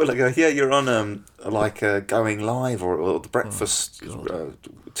 and people are going, yeah, you're on Going Live or the Breakfast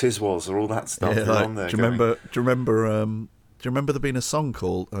Tiswas or all that stuff. Yeah, you're like, on there. Do you remember there being a song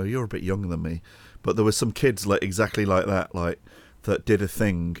called? Oh, you're a bit younger than me, but there were some kids like exactly like that, like that did a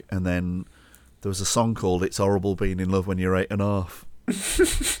thing, and then there was a song called "It's Horrible Being in Love When You're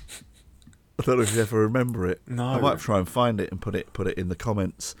 8.5." I don't know if you ever remember it. No. I might try and find it and put it in the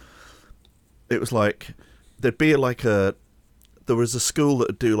comments. It was like there was a school that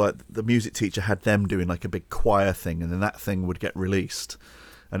would do like the music teacher had them doing like a big choir thing, and then that thing would get released,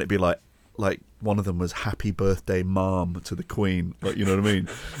 and it'd be like one of them was "Happy Birthday Mom" to the Queen, like, you know what I mean?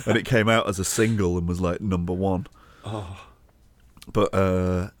 And it came out as a single and was like #1. Oh.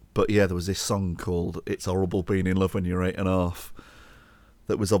 But yeah, there was this song called "It's Horrible Being in Love When You're 8.5"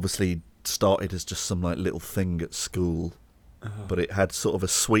 that was obviously started as just some like little thing at school, but it had sort of a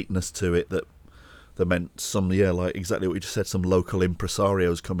sweetness to it that that meant like exactly what you just said, some local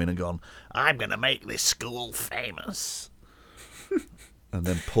impresario's come in and gone, I'm going to make this school famous. And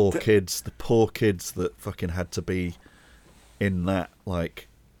then the poor kids that fucking had to be in that, like,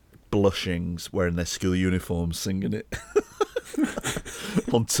 blushing, wearing their school uniforms, singing it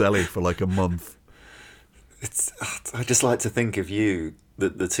on telly for like a month. I just like to think of you,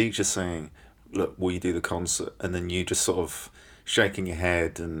 the teacher saying, look, will you do the concert? And then you just sort of shaking your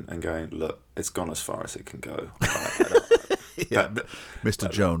head and going, look, it's gone as far as it can go.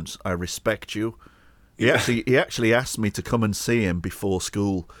 Mr. Jones, I respect you. He actually asked me to come and see him before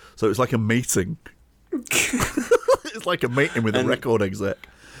school, so it was like a meeting. It's like a meeting with a record exec.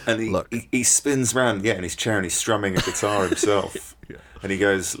 And he spins round, in his chair, and he's strumming a guitar himself. And he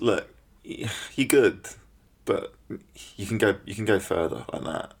goes, look, you're good, but you can go further like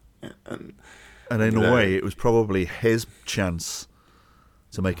that. And in a way, it was probably his chance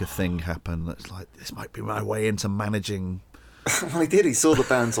to make a thing happen. That's like, this might be my way into managing. Well, he did. He saw the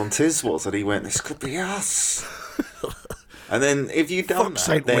bands on Tiswas and he went, this could be us. And then if you'd done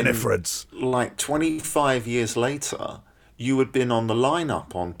that, then Winifred's. Like 25 years later, you had been on the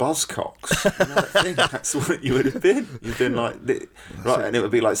lineup on Buzzcocks. You know, I think that's what you would have been. You'd been like, right, and it would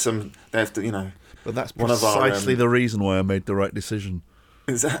be like they have to, But that's precisely the reason why I made the right decision.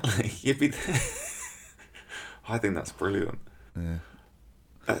 Exactly. You'd be I think that's brilliant. Yeah.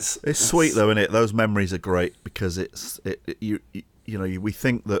 It's sweet though, isn't it? Those memories are great because we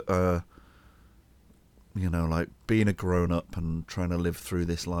think that like being a grown up and trying to live through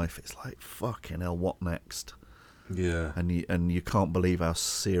this life, it's like fucking hell, what next? Yeah. And you can't believe how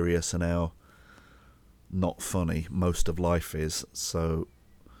serious and how not funny most of life is. So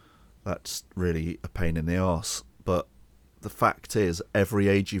that's really a pain in the arse. But the fact is, every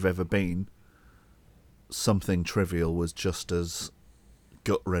age you've ever been, something trivial was just as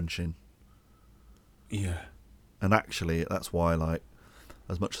gut-wrenching. Yeah. And actually, that's why, like,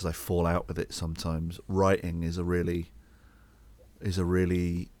 as much as I fall out with it sometimes, writing is a really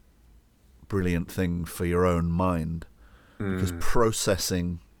brilliant thing for your own mind. Because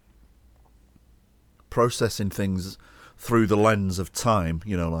processing things through the lens of time,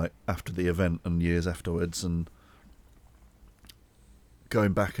 like after the event and years afterwards, and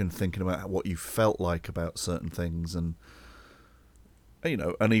going back and thinking about what you felt like about certain things, and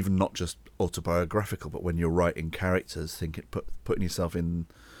and even not just autobiographical, but when you're writing characters, putting yourself in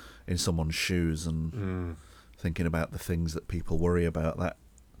someone's shoes and thinking about the things that people worry about, that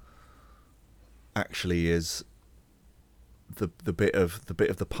actually is the bit of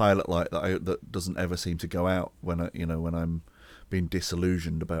the pilot light that doesn't ever seem to go out when I'm being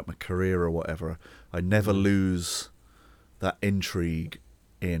disillusioned about my career or whatever. I never lose that intrigue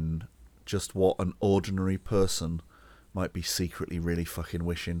in just what an ordinary person might be secretly really fucking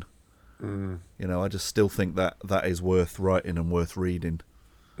wishing. I just still think that is worth writing and worth reading.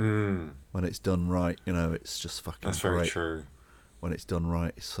 When it's done right, it's just fucking That's great. very true. When it's done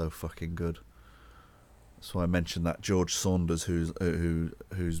right, it's so fucking good. That's why I mentioned that George Saunders,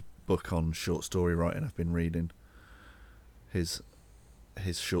 whose book on short story writing I've been reading. His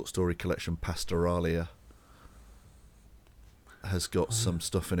short story collection Pastoralia has got some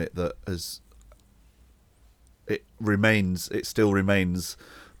stuff in it that it still remains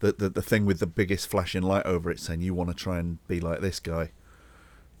the thing with the biggest flashing light over it, saying you want to try and be like this guy.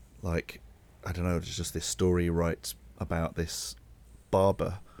 Like, I don't know, it's just this story he writes about this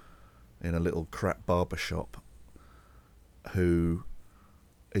barber in a little crap barber shop who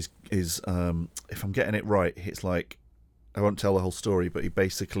is if I'm getting it right, it's like, I won't tell the whole story, but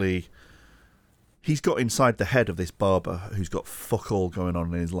he's got inside the head of this barber who's got fuck all going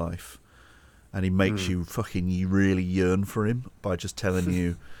on in his life, and he makes you really yearn for him by just telling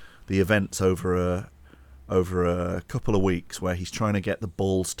you the events over a couple of weeks, where he's trying to get the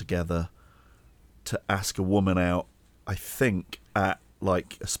balls together to ask a woman out, I think at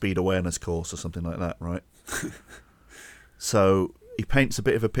like a speed awareness course or something like that, right? So he paints a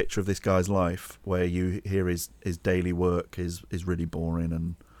bit of a picture of this guy's life where you hear his daily work is really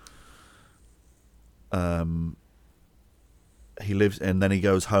boring, and he lives, and then he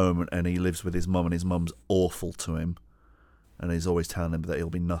goes home and he lives with his mum, and his mum's awful to him, and he's always telling him that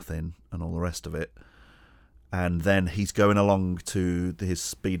he'll be nothing and all the rest of it. And then he's going along to his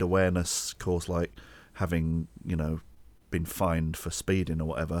speed awareness course, like having been fined for speeding or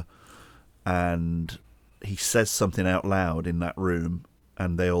whatever, and he says something out loud in that room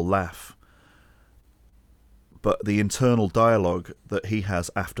and they all laugh, but the internal dialogue that he has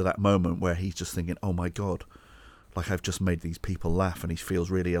after that moment, where he's just thinking, oh my god, like I've just made these people laugh, and he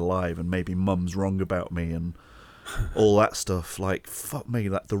feels really alive, and maybe mum's wrong about me and all that stuff, like fuck me,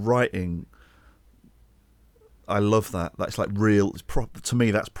 like the writing I love that. That's like real. It's to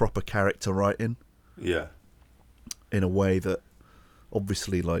me, that's proper character writing. Yeah. In a way that,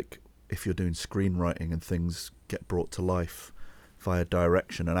 obviously, like if you're doing screenwriting and things get brought to life via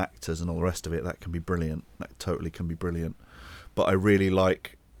direction and actors and all the rest of it, that can be brilliant. That totally can be brilliant. But I really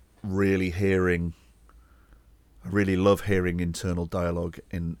like I really love hearing internal dialogue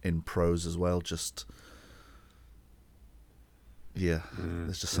in prose as well. Just,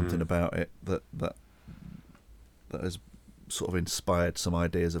 there's just something about it that has sort of inspired some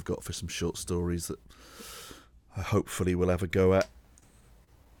ideas I've got for some short stories that I hopefully will have a go at.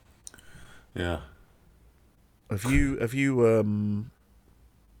 Yeah. Have you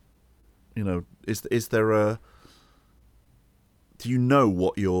you know, is there a, do you know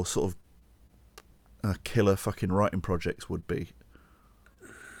what your sort of killer fucking writing projects would be?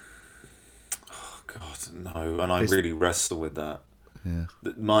 Oh God, no. And I really wrestle with that. Yeah.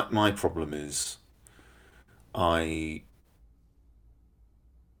 My problem is,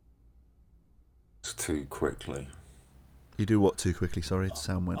 too quickly. You do what too quickly? Sorry, the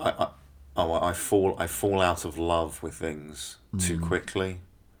sound went. I fall out of love with things too quickly,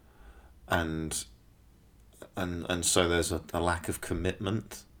 and so there's a lack of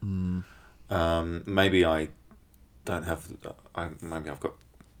commitment. Maybe I don't have. Maybe I've got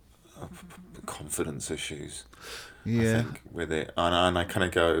confidence issues. Yeah. I think with it, and I kind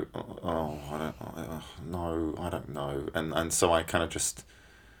of go, I don't know, and so I kind of just.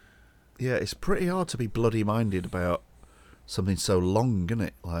 Yeah, it's pretty hard to be bloody minded about something so long, isn't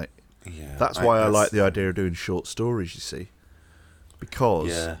it? Like, yeah, that's why I like the idea of doing short stories. You see,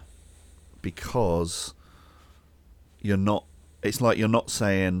 because you're not. It's like you're not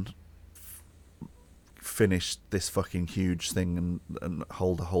saying finish this fucking huge thing and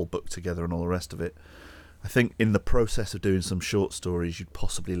hold a whole book together and all the rest of it. I think in the process of doing some short stories, you'd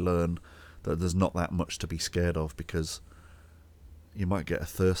possibly learn that there's not that much to be scared of, because you might get a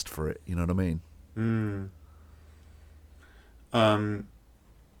thirst for it. You know what I mean?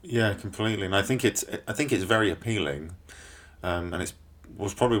 Yeah, completely. And I think it's very appealing, and it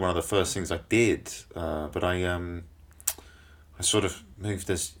was probably one of the first things I did. But I sort of moved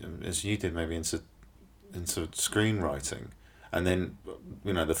as you did, maybe into screenwriting, and then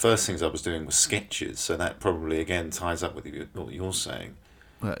the first things I was doing was sketches. So that probably again ties up with what you're saying,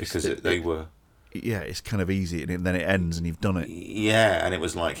 because they were. Yeah, it's kind of easy, and then it ends, and you've done it. Yeah, and it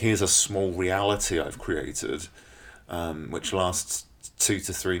was like, here's a small reality I've created, which lasts 2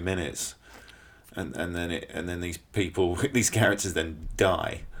 to 3 minutes, and then these characters then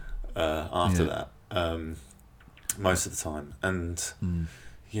die after that, most of the time, and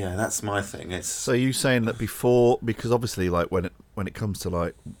yeah, that's my thing. It's so you saying that before, because obviously, like when it comes to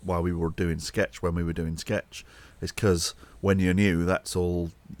like when we were doing sketch, it's because when you're new, that's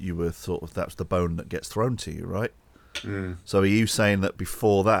all you were that's the bone that gets thrown to you, right? So are you saying that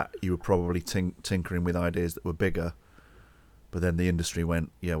before that you were probably tinkering with ideas that were bigger, but then the industry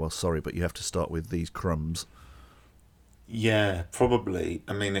went, yeah, well, sorry, but you have to start with these crumbs? Yeah, probably.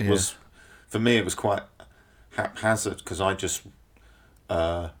 I mean, it was, for me, it was quite haphazard, because I just,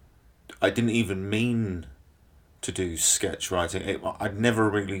 I didn't even mean to do sketch writing. I'd never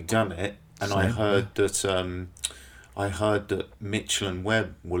really done it, and I heard that Mitchell and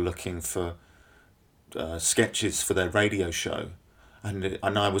Webb were looking for sketches for their radio show,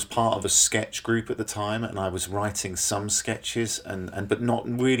 and I was part of a sketch group at the time, and I was writing some sketches, and but not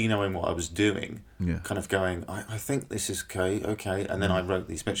really knowing what I was doing. Yeah. Kind of going, I think this is okay, and then I wrote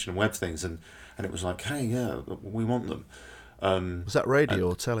these Mitchell and Webb things, and it was like, hey, yeah, we want them. Was that radio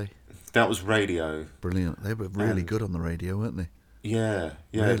or telly? That was radio. Brilliant. They were really good on the radio, weren't they? Yeah,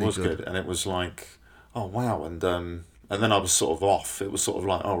 really it was good. And it was like, oh wow, and then I was sort of off. It was sort of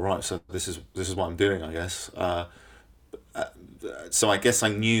like, oh right, so this is what I'm doing, I guess. So I guess I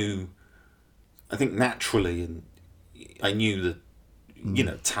think naturally, and I knew that,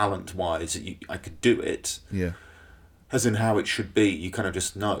 talent-wise, I could do it. Yeah. As in how it should be, you kind of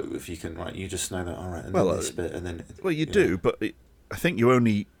just know if you can write. You just know that, all right, and then this bit, and then. Well, you do, but I think you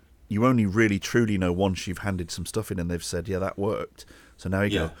only really truly know once you've handed some stuff in and they've said, yeah, that worked. So now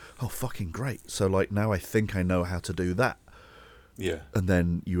you go, oh, fucking great. So like now I think I know how to do that. Yeah. And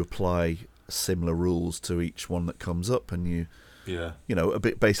then you apply similar rules to each one that comes up, and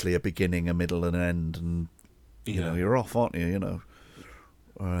basically a beginning, a middle, and an end, and you're off, aren't you?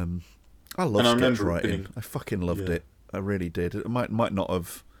 I love sketch writing. I fucking loved it. I really did. It might not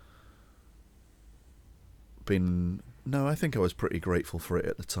have been. No, I think I was pretty grateful for it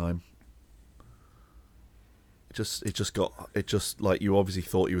at the time. It just like, you obviously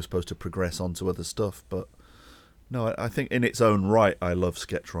thought you were supposed to progress onto other stuff, but no, I think in its own right, I love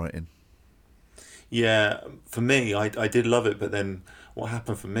sketch writing. Yeah, for me, I did love it, but then what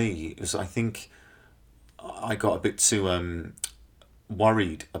happened for me is I think I got a bit too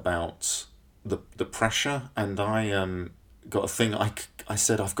worried about the pressure, and I got a thing. I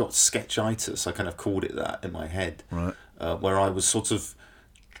said I've got sketchitis. I kind of called it that in my head, Right. where I was sort of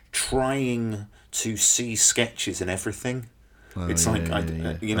trying to see sketches in everything. Oh, It's yeah, like yeah, I,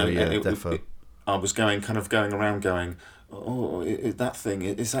 yeah. you know, Oh, yeah, defo. I was going around going, oh, that thing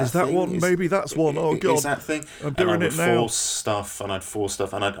is that Is that thing? one? Maybe that's one. Oh, God. Is that thing? I'm And I doing would it now. force stuff, and I'd force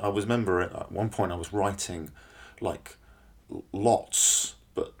stuff, and I was remember at one point I was writing, like, lots,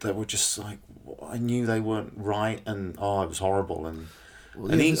 but they were just like I knew they weren't right, and it was horrible, and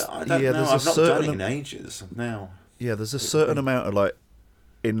Well, and yeah, I don't know. there's a I've not done it certain in ages now. yeah, there's a certain amount of like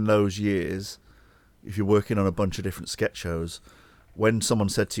in those years, if you're working on a bunch of different sketch shows, when someone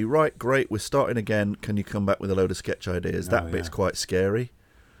said to you, right, great, we're starting again, can you come back with a load of sketch ideas? Oh, That bit's yeah. quite scary,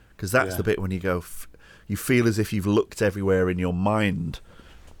 because that's Yeah. the bit when you go, you feel as if you've looked everywhere in your mind.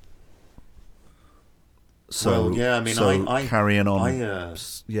 So, Well, yeah, I mean, so I carrying on, I,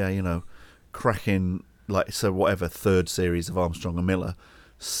 yeah, you know, cracking, like, so whatever, third series of Armstrong and Miller,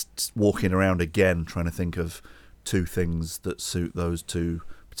 walking around again trying to think of two things that suit those two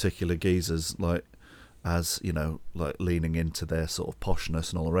particular geezers, like, as, you know, like leaning into their sort of poshness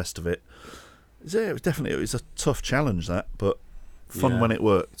and all the rest of it. Yeah, it was a tough challenge, that, but fun Yeah. when it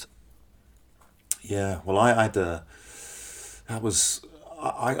worked. Yeah, well, I had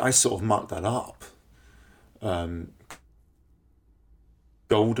I sort of mucked that up.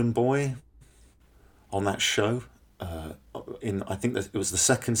 Golden Boy on that show, I think that it was the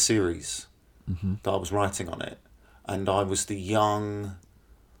second series that I was writing on it, and I was the young.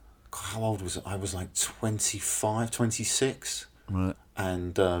 How old was it? I was like 25, 26, Right.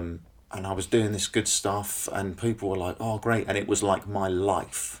 and I was doing this good stuff, and people were like, "Oh, great!" And it was like my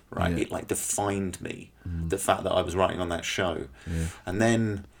life, right? Yeah. It like defined me, the fact that I was writing on that show, Yeah. and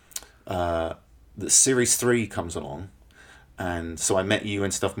then the series 3 comes along, and so I met you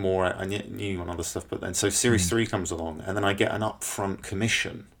and stuff more. I knew you and other stuff, but then so series 3 comes along, and then I get an upfront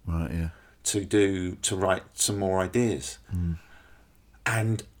commission Right, yeah. to write some more ideas,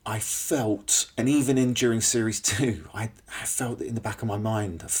 and I felt, and even during series 2, I felt in the back of my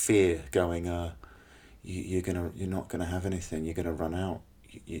mind a fear going, you're not gonna have anything. You're gonna run out.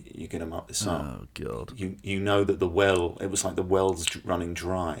 You're gonna muck this up. Oh, God. You know that it was like the well's running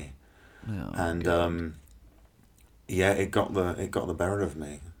dry, Oh, and God. yeah, it got the better of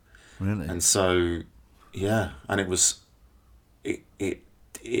me, Really? and so yeah, and it was it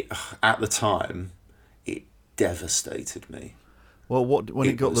at the time it devastated me. Well, when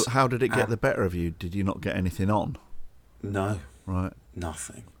it got was how did it get ab- the better of you? Did you not get anything on? No, Right.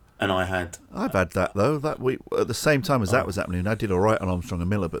 nothing, and I had I've had that though. That week at the same time as that was happening, I did all right on Armstrong and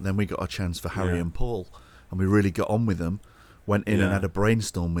Miller, but then we got a chance for Harry Yeah. and Paul, and we really got on with them. Went in and Yeah. had a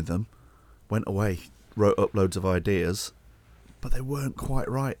brainstorm with them. Went away, wrote up loads of ideas, but they weren't quite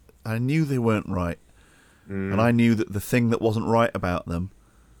right. I knew they weren't right, and I knew that the thing that wasn't right about them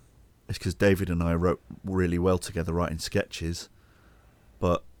is because David and I wrote really well together, writing sketches.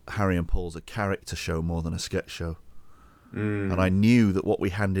 But Harry and Paul's a character show more than a sketch show. And I knew that what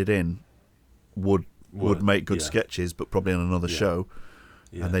we handed in would make good yeah. sketches, but probably on another Yeah. show.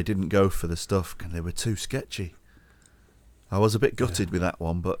 Yeah. And they didn't go for the stuff, and they were too sketchy. I was a bit gutted with that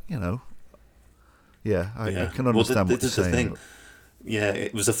one, but, you know, yeah, I can understand what you're this is the saying. thing. Yeah,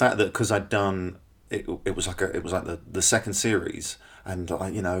 it was the fact that because I'd done it was like the second series, and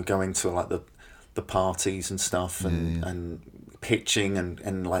going to like the parties and stuff, and pitching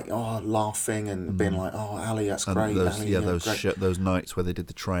and like laughing and being like, Ali, that's And great. those, Ali, great. those nights where they did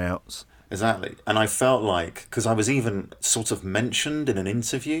the tryouts. Exactly, and I felt like, because I was even sort of mentioned in an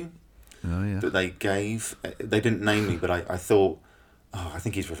interview Oh, yeah. that they gave. They didn't name me, but I thought, I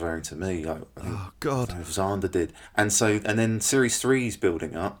think he's referring to me. I think, Oh, God. I don't know if Zander did, and then series 3's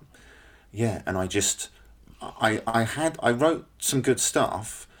building up, yeah, and I wrote some good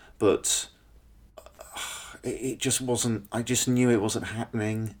stuff, but it just wasn't. I just knew it wasn't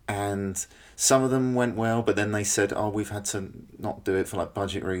happening, and some of them went well, but then they said, we've had to not do it for like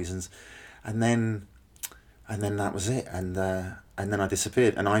budget reasons, and then that was it, and then I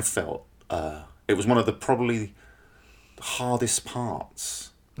disappeared, and I felt it was one of the probably hardest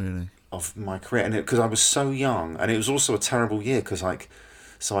parts Really? of my career, and because I was so young, and it was also a terrible year because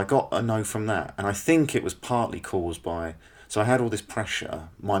so I got a no from that, and I think it was partly caused by, so I had all this pressure.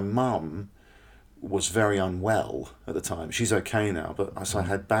 My mum was very unwell at the time. She's okay now, but so I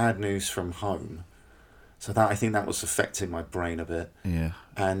had bad news from home, so I think that was affecting my brain a bit. Yeah.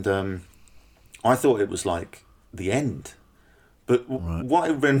 And I thought it was like the end, but Right. what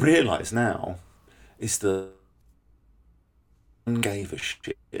I then realised now is that gave a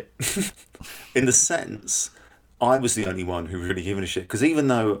shit in the sense I was the only one who really given a shit, because even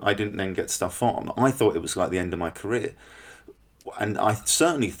though I didn't then get stuff on, I thought it was like the end of my career, and I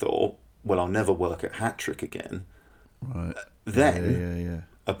certainly thought, well, I'll never work at Hat Trick again. Right. Then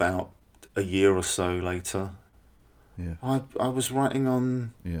about a year or so later, I was writing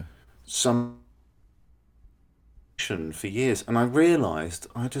on some for years, and I realised,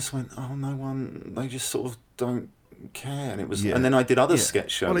 I just went, oh, no one, they just sort of don't care. And it was, and then I did other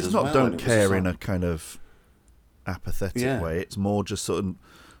sketch shows. Well, it's as not well, don't and care in a kind of apathetic way. It's more just sort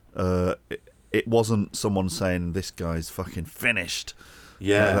of it wasn't someone saying this guy's fucking finished.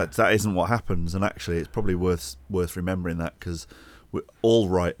 That isn't what happens. And actually it's probably worth remembering that, because all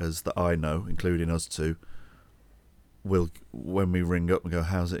writers that I know, including us two, will, when we ring up and go,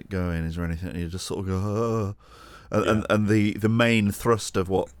 how's it going, is there anything, and you just sort of go, oh. And the main thrust of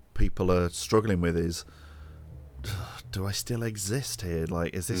what people are struggling with is, do I still exist here?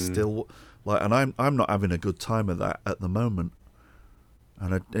 Like, is this still like? And I'm not having a good time of that at the moment,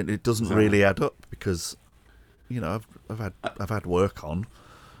 and it doesn't really add up, because I've had work on,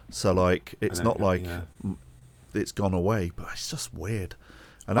 so like it's not like it's gone away, but it's just weird.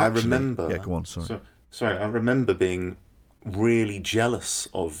 And actually, I remember. Go on. Sorry, I remember being really jealous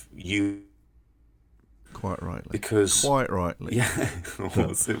of you. Quite rightly. Because quite rightly. Yeah,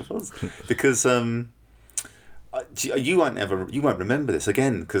 it was because you won't remember this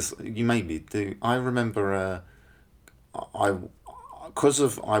again, because you maybe do. I remember I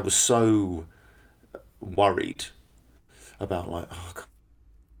was so worried about, like, oh,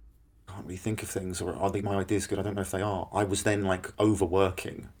 I can't really think of things, or are my ideas good? I don't know if they are. I was then like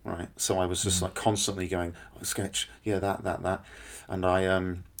overworking, right? So I was just like constantly going, oh, sketch, that, and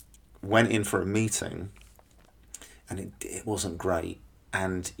I went in for a meeting, and it wasn't great.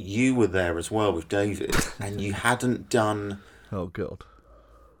 And you were there as well with David, and you hadn't done. Oh God,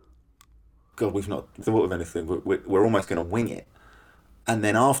 we've not thought of anything. We're almost going to wing it. And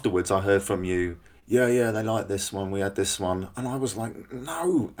then afterwards, I heard from you. Yeah, they like this one. We had this one, and I was like,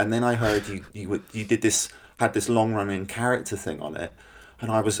 no. And then I heard you did this, had this long running character thing on it, and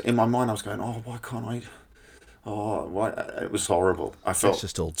I was in my mind. I was going, oh, why can't I? Oh, why? It was horrible. I felt it's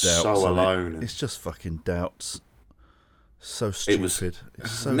just all doubts, so alone. It's just fucking doubts. So stupid.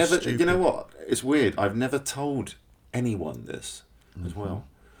 It's so never. stupid. You know what? It's weird. I've never told anyone this as well.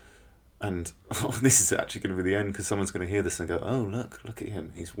 And this is actually going to be the end, because someone's going to hear this and go, oh, look at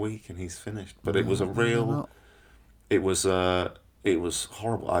him. He's weak and he's finished. But it was a real. It was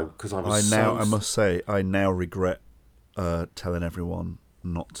horrible. Because I was. I must say, I now regret telling everyone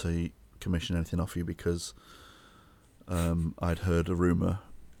not to commission anything off you, because I'd heard a rumour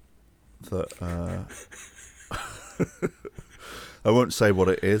that. I won't say what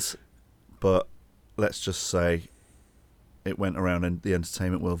it is, but let's just say it went around in the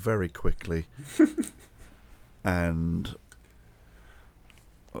entertainment world very quickly, and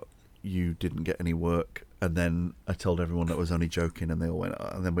you didn't get any work. And then I told everyone that I was only joking, and they all went,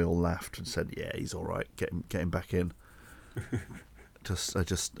 and then we all laughed and said, "Yeah, he's all right. Get him back in." I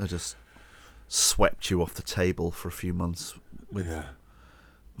just swept you off the table for a few months with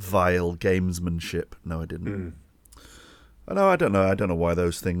vile gamesmanship. No, I didn't. I don't know why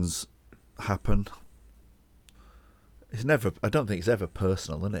those things happen. It's never. I don't think it's ever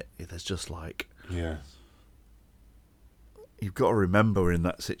personal, isn't it? There's just like. Yeah. You've got to remember, in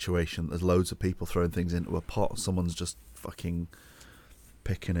that situation, there's loads of people throwing things into a pot. Someone's just fucking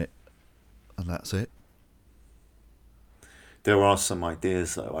picking it, and that's it. There are some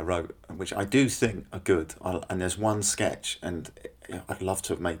ideas, though, I wrote, which I do think are good. And there's one sketch, and I'd love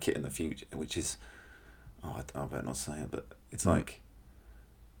to make it in the future, which is... I better not say it, but it's like...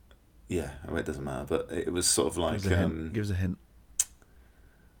 Yeah, it doesn't matter, but it was sort of like... Give us a hint.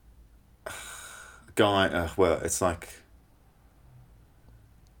 Guy, well, it's like...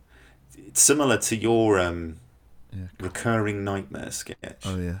 It's similar to your recurring nightmare sketch.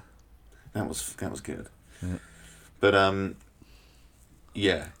 Oh, yeah. That was good. Yeah. But,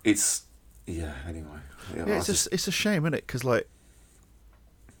 yeah, it's... Yeah, anyway. Yeah, it's a shame, isn't it? Because, like...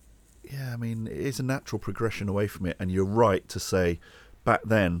 Yeah, I mean, it is a natural progression away from it, and you're right to say, back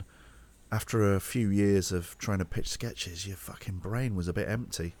then, after a few years of trying to pitch sketches, your fucking brain was a bit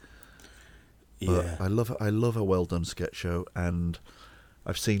empty. Yeah. But I love a well-done sketch show, and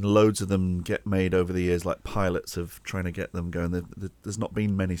I've seen loads of them get made over the years, like pilots of trying to get them going. There's not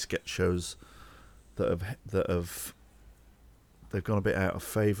been many sketch shows that have they've gone a bit out of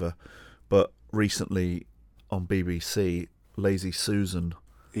favour, but recently on BBC, Lazy Susan,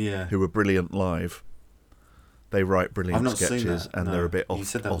 who were brilliant live, they write brilliant sketches, and they're a bit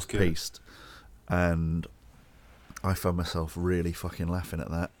off-piste. and I found myself really fucking laughing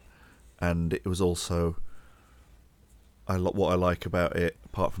at that. And it was also, what I like about it,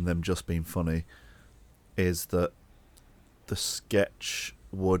 apart from them just being funny, is that the sketch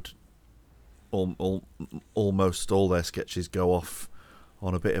would almost all their sketches go off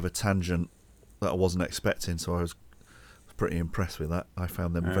on a bit of a tangent that I wasn't expecting, so I was pretty impressed with that. I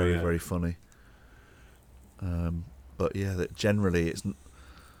found them very funny. But yeah, that generally it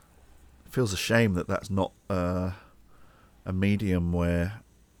feels a shame that that's not a medium where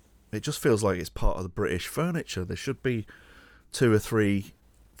it just feels like it's part of the British furniture. There should be 2 or 3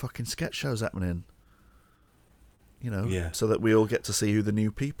 fucking sketch shows happening, so that we all get to see who the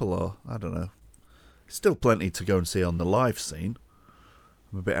new people are. I don't know. Still plenty to go and see on the live scene.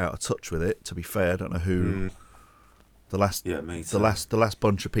 I'm a bit out of touch with it, to be fair. I don't know who the last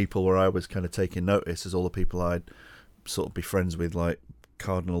bunch of people where I was kind of taking notice is all the people I'd sort of be friends with, like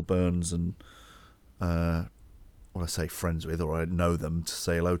Cardinal Burns and I say friends with, or I know them to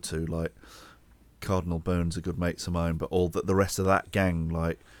say hello to. Like Cardinal Burns are good mates of mine, but all the rest of that gang,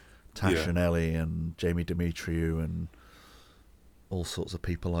 like Tash and Ellie and Jamie Demetriou and all sorts of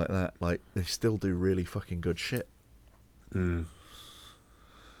people like that, like they still do really fucking good shit. But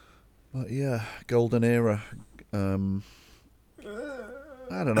yeah, golden era. I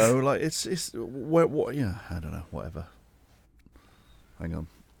don't know, like it's what yeah, I don't know, whatever. Hang on.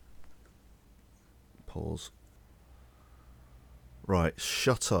 Pause. Right,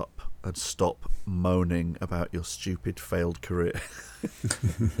 shut up and stop moaning about your stupid failed career.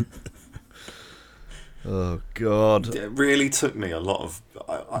 Oh God! It really took me a lot of.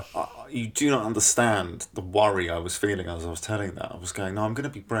 You do not understand the worry I was feeling as I was telling that. I was going, no, I'm going to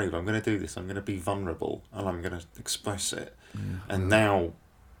be brave. I'm going to do this. I'm going to be vulnerable, and I'm going to express it. And now,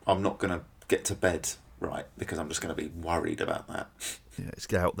 I'm not going to get to bed right because I'm just going to be worried about that. Yeah,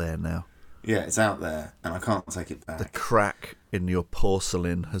 it's out there now. Yeah, it's out there, and I can't take it back. The crack in your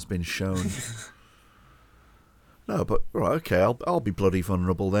porcelain has been shown. No, but right, okay, I'll be bloody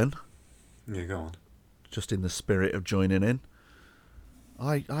vulnerable then. Yeah, go on. Just in the spirit of joining in.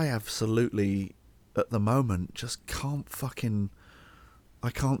 I absolutely, at the moment, just can't I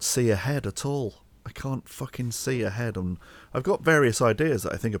can't see ahead at all. I can't fucking see ahead. And I've got various ideas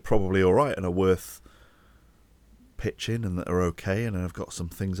that I think are probably alright and are worth pitching and that are okay, and I've got some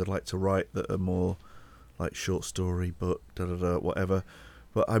things I'd like to write that are more like short story, book, whatever.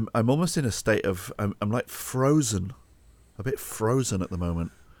 But I'm almost in a state of, I'm like frozen, a bit frozen at the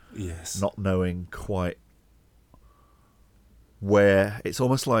moment. Yes. Not knowing quite where. It's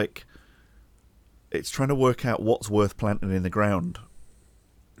almost like it's trying to work out what's worth planting in the ground,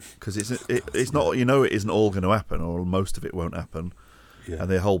 because it's not, it isn't all going to happen, or most of it won't happen. Yeah. And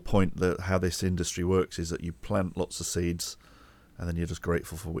the whole point that how this industry works is that you plant lots of seeds and then you're just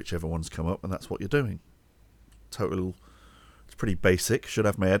grateful for whichever ones come up, and that's what you're doing. It's pretty basic. Should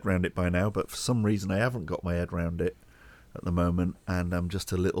have my head around it by now, but for some reason I haven't got my head around it at the moment, and I'm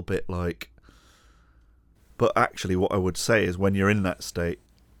just a little bit like. But actually what I would say is, when you're in that state,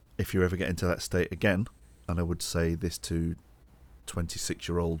 if you ever get into that state again, and I would say this to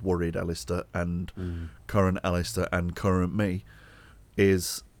 26-year-old worried Alistair and current Alistair and current me,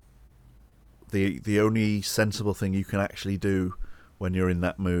 is the only sensible thing you can actually do when you're in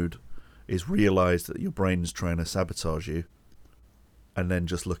that mood is realise that your brain's trying to sabotage you, and then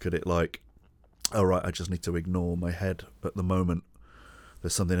just look at it like, oh right, I just need to ignore my head at the moment.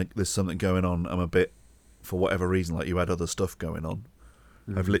 There's something going on. I'm a bit, for whatever reason, like you had other stuff going on.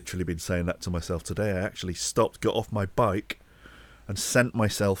 I've literally been saying that to myself today. I actually stopped, got off my bike, and sent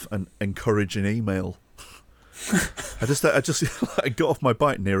myself an encouraging email. I just I got off my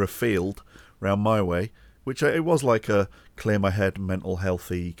bike near a field round my way, which it was like a clear my head, mental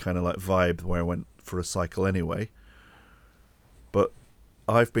healthy kind of like vibe where I went for a cycle anyway. But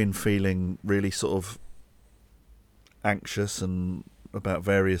I've been feeling really sort of anxious and about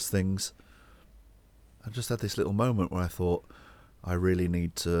various things. I just had this little moment where I thought, I really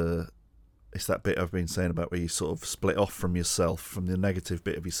need to. It's that bit I've been saying about where you sort of split off from yourself, from the negative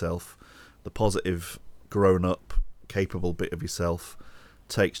bit of yourself, the positive, grown-up, capable bit of yourself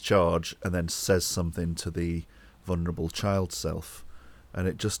takes charge and then says something to the vulnerable child self. And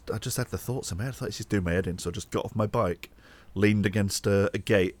I just had the thoughts in my head. I thought, this is doing my head in, so I just got off my bike, leaned against a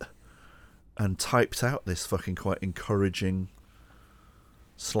gate, and typed out this fucking quite encouraging,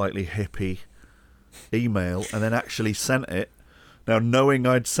 slightly hippie email, and then actually sent it. Now, knowing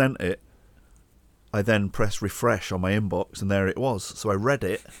I'd sent it, I then pressed refresh on my inbox, and there it was. So I read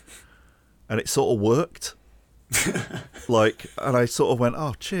it, and it sort of worked. And I sort of went,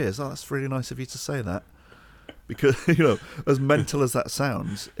 oh, cheers. Oh, that's really nice of you to say that. Because, as mental as that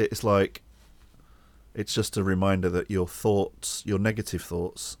sounds, it's like, It's just a reminder that your thoughts, your negative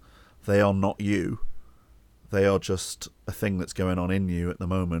thoughts, they are not you. They are just a thing that's going on in you at the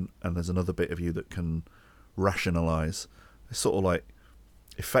moment, and there's another bit of you that can rationalise. It's sort of like,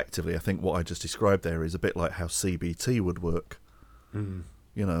 effectively, I think what I just described there is a bit like how CBT would work. Mm.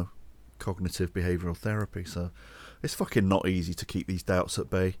 You know, cognitive behavioural therapy. So it's fucking not easy to keep these doubts at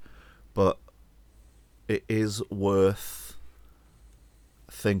bay, but it is worth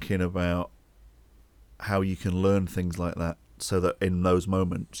thinking about how you can learn things like that, so that in those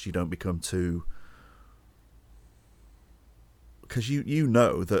moments you don't become too... Because you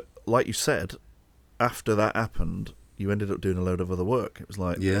know that, like you said, after that happened, you ended up doing a load of other work. It was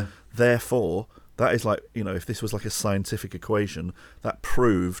like, therefore, that is like, you know, if this was like a scientific equation, that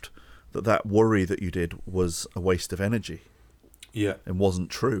proved that that worry that you did was a waste of energy. Yeah. And wasn't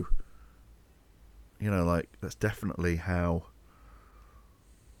true. You know, like, that's definitely how,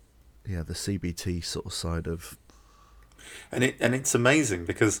 the CBT sort of side of... And it's amazing,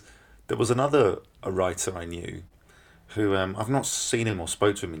 because there was a writer I knew who I've not seen him or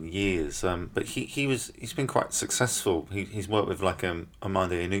spoke to him in years, but he's been quite successful. He's worked with like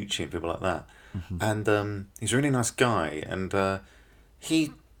Armando Iannucci and people like that, and he's a really nice guy. And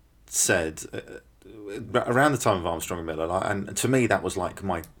he said around the time of Armstrong and Miller, and to me that was like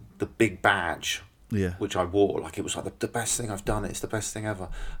the big badge, which I wore. Like, it was like the best thing I've done. It's the best thing ever.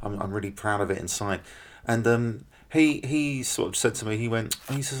 I'm really proud of it inside. And he sort of said to me,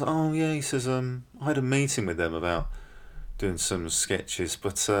 he says, I had a meeting with them about doing some sketches,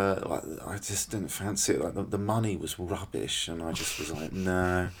 but I just didn't fancy it. Like, the money was rubbish, and I just was like,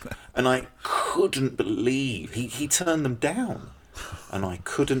 no. And I couldn't believe he turned them down, and I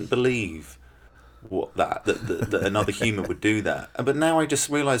couldn't believe that another human would do that. But now I just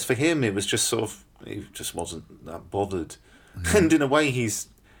realise, for him, it was just sort of, he just wasn't that bothered, and in a way he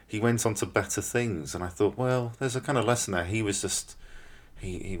went on to better things. And I thought, well, there's a kind of lesson there. He was just.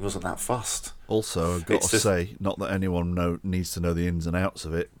 He wasn't that fussed. Also, I've got to say, not that anyone needs to know the ins and outs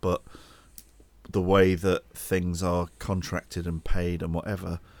of it, but the way that things are contracted and paid and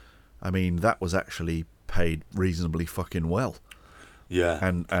whatever, I mean, that was actually paid reasonably fucking well. Yeah.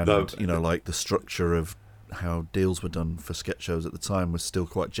 And you know, like, the structure of how deals were done for sketch shows at the time was still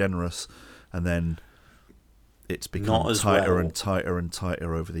quite generous, and then it's become tighter and tighter and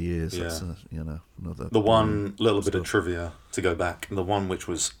tighter over the years. Yeah. That's another... The one little bit of trivia to go back, the one which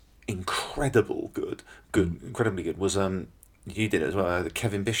was incredibly good, was you did it as well, the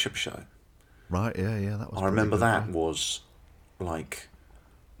Kevin Bishop show. Right, yeah, that was... I remember that was like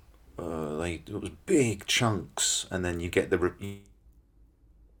it was big chunks, and then you get the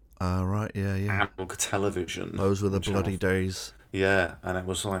right, yeah. analog television. Those were the bloody days. Yeah, and it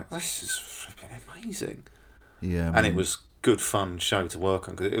was like, this is flipping amazing. Yeah, and it was good fun show to work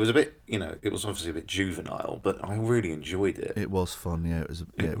on, because it was a bit, it was obviously a bit juvenile, but I really enjoyed it. It was fun, yeah.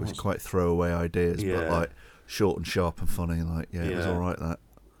 It was quite throwaway ideas, but like short and sharp and funny. Like, it was all right. That.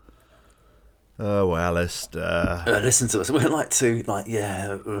 Oh, Alistair. Listen to us. We're I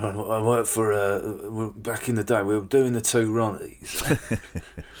worked for back in the day. We were doing the two Ronnies.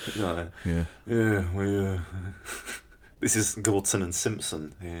 We. This is Galton and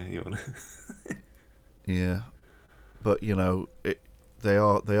Simpson. Yeah, you want. Yeah, but they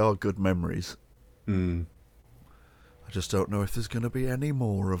are good memories. I just don't know if there's going to be any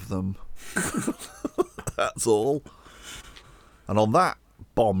more of them. That's all. And on that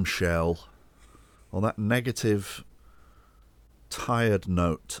bombshell, on that negative, tired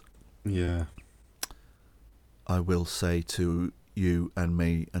note, I will say to you and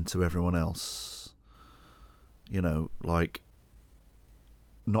me and to everyone else, like,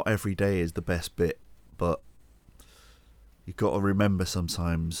 not every day is the best bit. But you've got to remember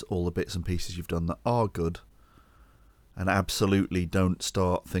sometimes all the bits and pieces you've done that are good, and absolutely don't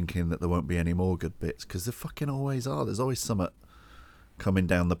start thinking that there won't be any more good bits, because there fucking always are. There's always something coming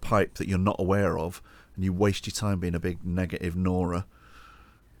down the pipe that you're not aware of, and you waste your time being a big negative Nora,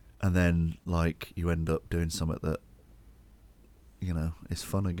 and then, like, you end up doing something that, is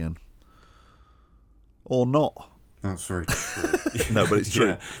fun again. Or not. That's very true. No, but it's true.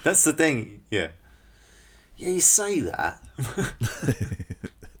 Yeah. That's the thing, yeah. Yeah, you say that.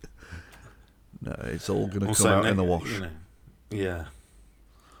 No, it's all going to come out in the wash. Yeah.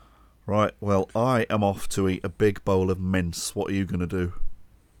 Right, well, I am off to eat a big bowl of mince. What are you going to do?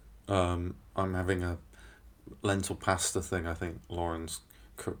 I'm having a lentil pasta thing. I think Lauren's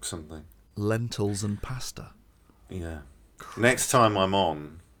cooked something. Lentils and pasta? Yeah. Next time I'm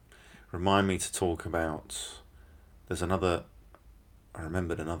on, remind me to talk about... I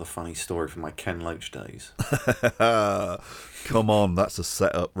remembered another funny story from my Ken Loach days. Come on, that's a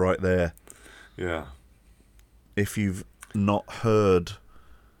setup right there. Yeah. if you've not heard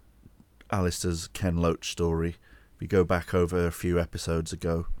Alistair's Ken Loach story, if you go back over a few episodes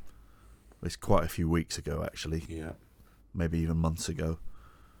ago, it's quite a few weeks ago actually, maybe even months ago.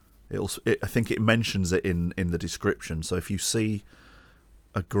 I think it mentions it in the description. So if you see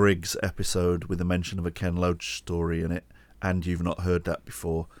a Griggs episode with a mention of a Ken Loach story in it, and you've not heard that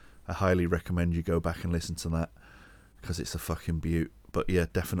before, I highly recommend you go back and listen to that, because it's a fucking beaut. But yeah,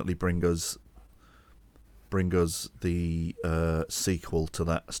 definitely bring us the sequel to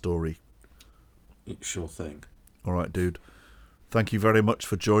that story. Sure thing. All right, dude. Thank you very much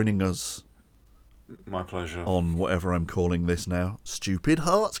for joining us. My pleasure. On whatever I'm calling this now, Stupid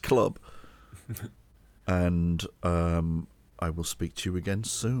Hearts Club. And I will speak to you again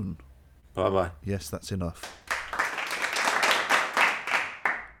soon. Bye-bye. Yes, that's enough.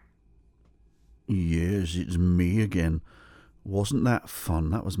 Yes, it's me again. Wasn't that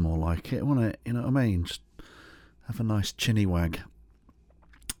fun? That was more like it, wasn't it? You know what I mean? Just have a nice chinny wag.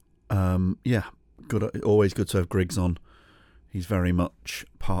 Yeah, good. Always good to have Griggs on. He's very much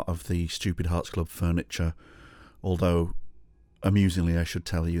part of the Stupid Hearts Club furniture. Although, amusingly, I should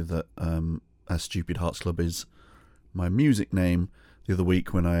tell you that as Stupid Hearts Club is my music name, the other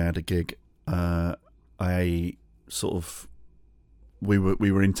week when I had a gig, I sort of we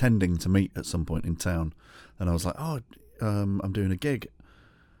were intending to meet at some point in town, and I was like, I'm doing a gig,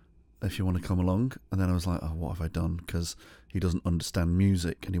 if you want to come along. And then I was like, oh, what have I done? Because he doesn't understand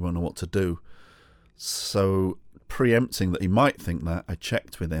music and he won't know what to do. So, preempting that he might think that, I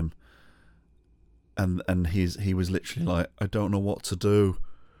checked with him, and he was literally like, I don't know what to do.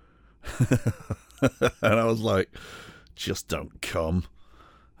 And I was like, just don't come.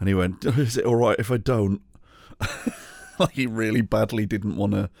 And he went, is it alright if I don't? Like, he really badly didn't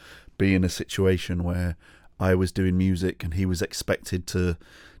want to be in a situation where I was doing music and he was expected to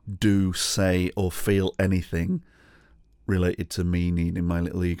do, say, or feel anything related to me needing my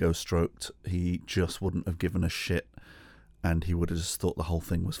little ego stroked. He just wouldn't have given a shit, and he would have just thought the whole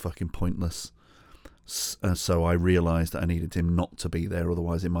thing was fucking pointless. So I realised that I needed him not to be there,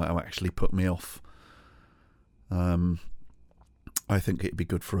 otherwise it might have actually put me off. I think it'd be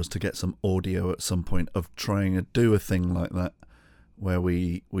good for us to get some audio at some point of trying to do a thing like that, where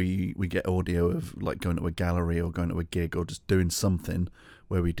we get audio of like going to a gallery or going to a gig or just doing something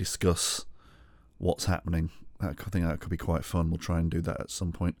where we discuss what's happening. I think that could be quite fun. We'll try and do that at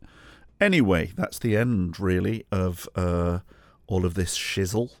some point. Anyway, that's the end, really, of all of this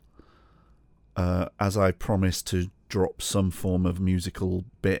shizzle. As I promised to drop some form of musical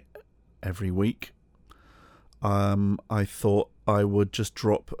bit every week, I thought I would just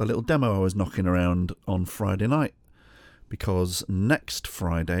drop a little demo I was knocking around on Friday night. Because next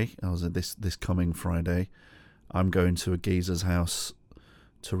Friday, this coming Friday, I'm going to a geezer's house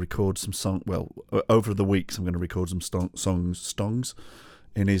to record some song. Well, over the weeks, I'm going to record some songs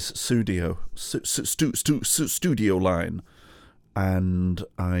in his studio line. And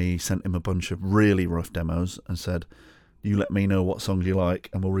I sent him a bunch of really rough demos and said, you let me know what songs you like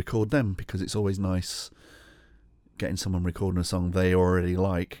and we'll record them, because it's always nice getting someone recording a song they already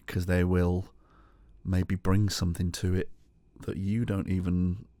like, because they will maybe bring something to it that you don't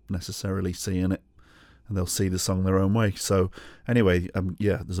even necessarily see in it, and they'll see the song their own way. So anyway,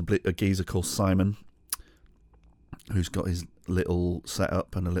 there's a geezer called Simon who's got his little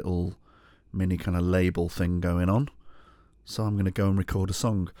setup and a little mini kind of label thing going on. So I'm going to go and record a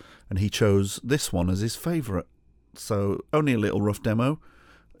song, and he chose this one as his favourite. So only a little rough demo.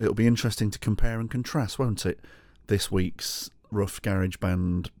 It'll be interesting to compare and contrast, won't it? This week's rough garage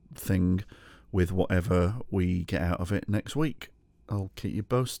band thing with whatever we get out of it next week. I'll keep you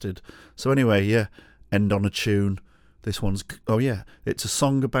posted. So anyway, yeah, end on a tune. This one's, it's a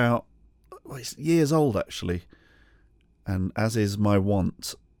song about, it's years old actually. And as is my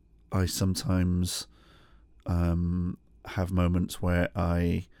wont, I sometimes have moments where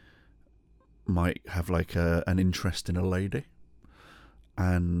I might have like an interest in a lady.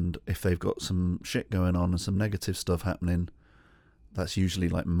 And if they've got some shit going on and some negative stuff happening, that's usually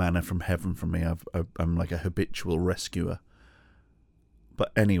like manna from heaven for me. I'm like a habitual rescuer.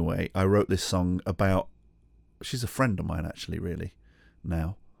 But anyway, I wrote this song about... She's a friend of mine, actually, really,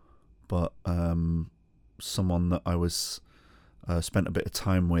 now. But someone that I was spent a bit of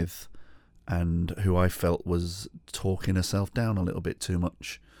time with, and who I felt was talking herself down a little bit too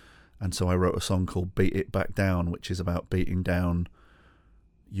much. And so I wrote a song called Beat It Back Down, which is about beating down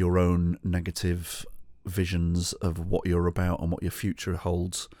your own negative visions of what you're about and what your future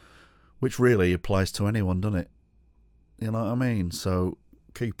holds, which really applies to anyone, doesn't it? You know what I mean? So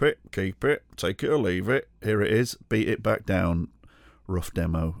keep it, take it or leave it. Here it is, Beat It Back Down, rough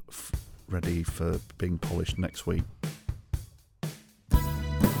demo ready for being polished next week.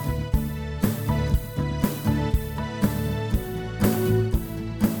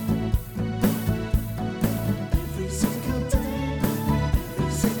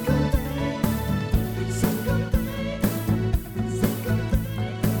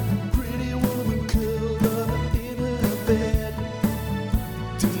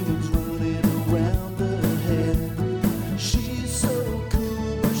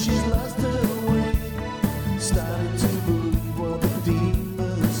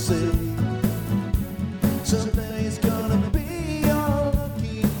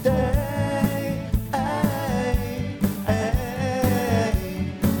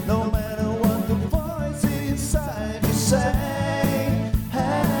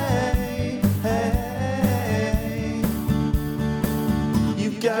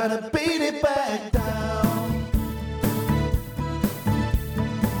 You've gotta beat it back down.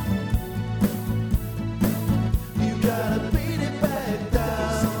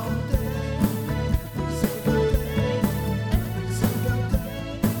 You've gotta beat it back down.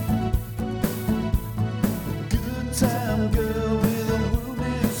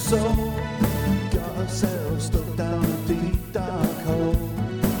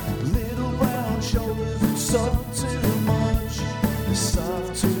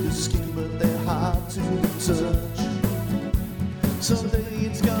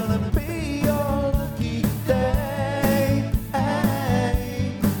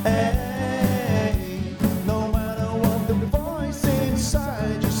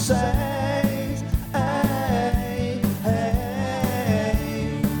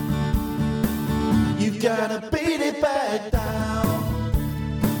 You gotta beat it back down.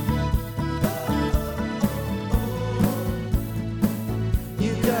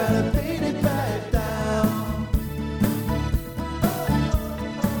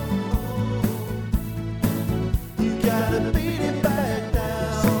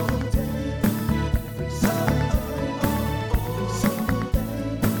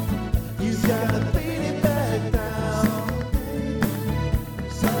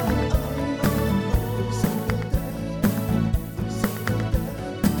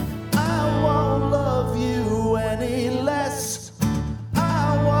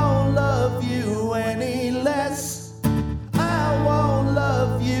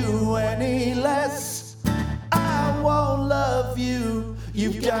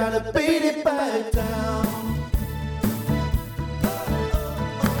 You gotta beat it back down.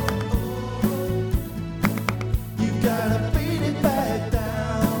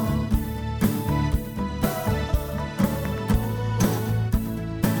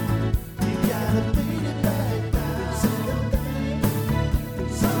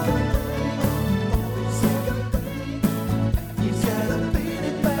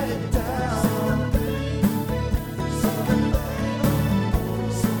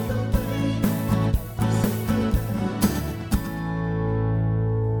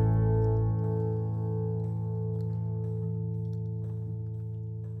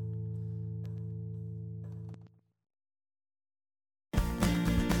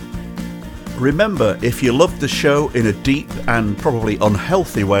 Remember, if you love the show in a deep and probably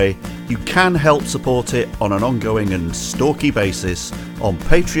unhealthy way, you can help support it on an ongoing and stalky basis on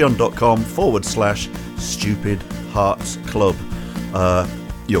patreon.com/Stupid Hearts Club.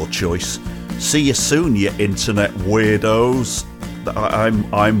 Your choice. See you soon, you internet weirdos.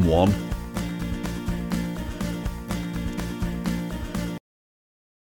 I'm one.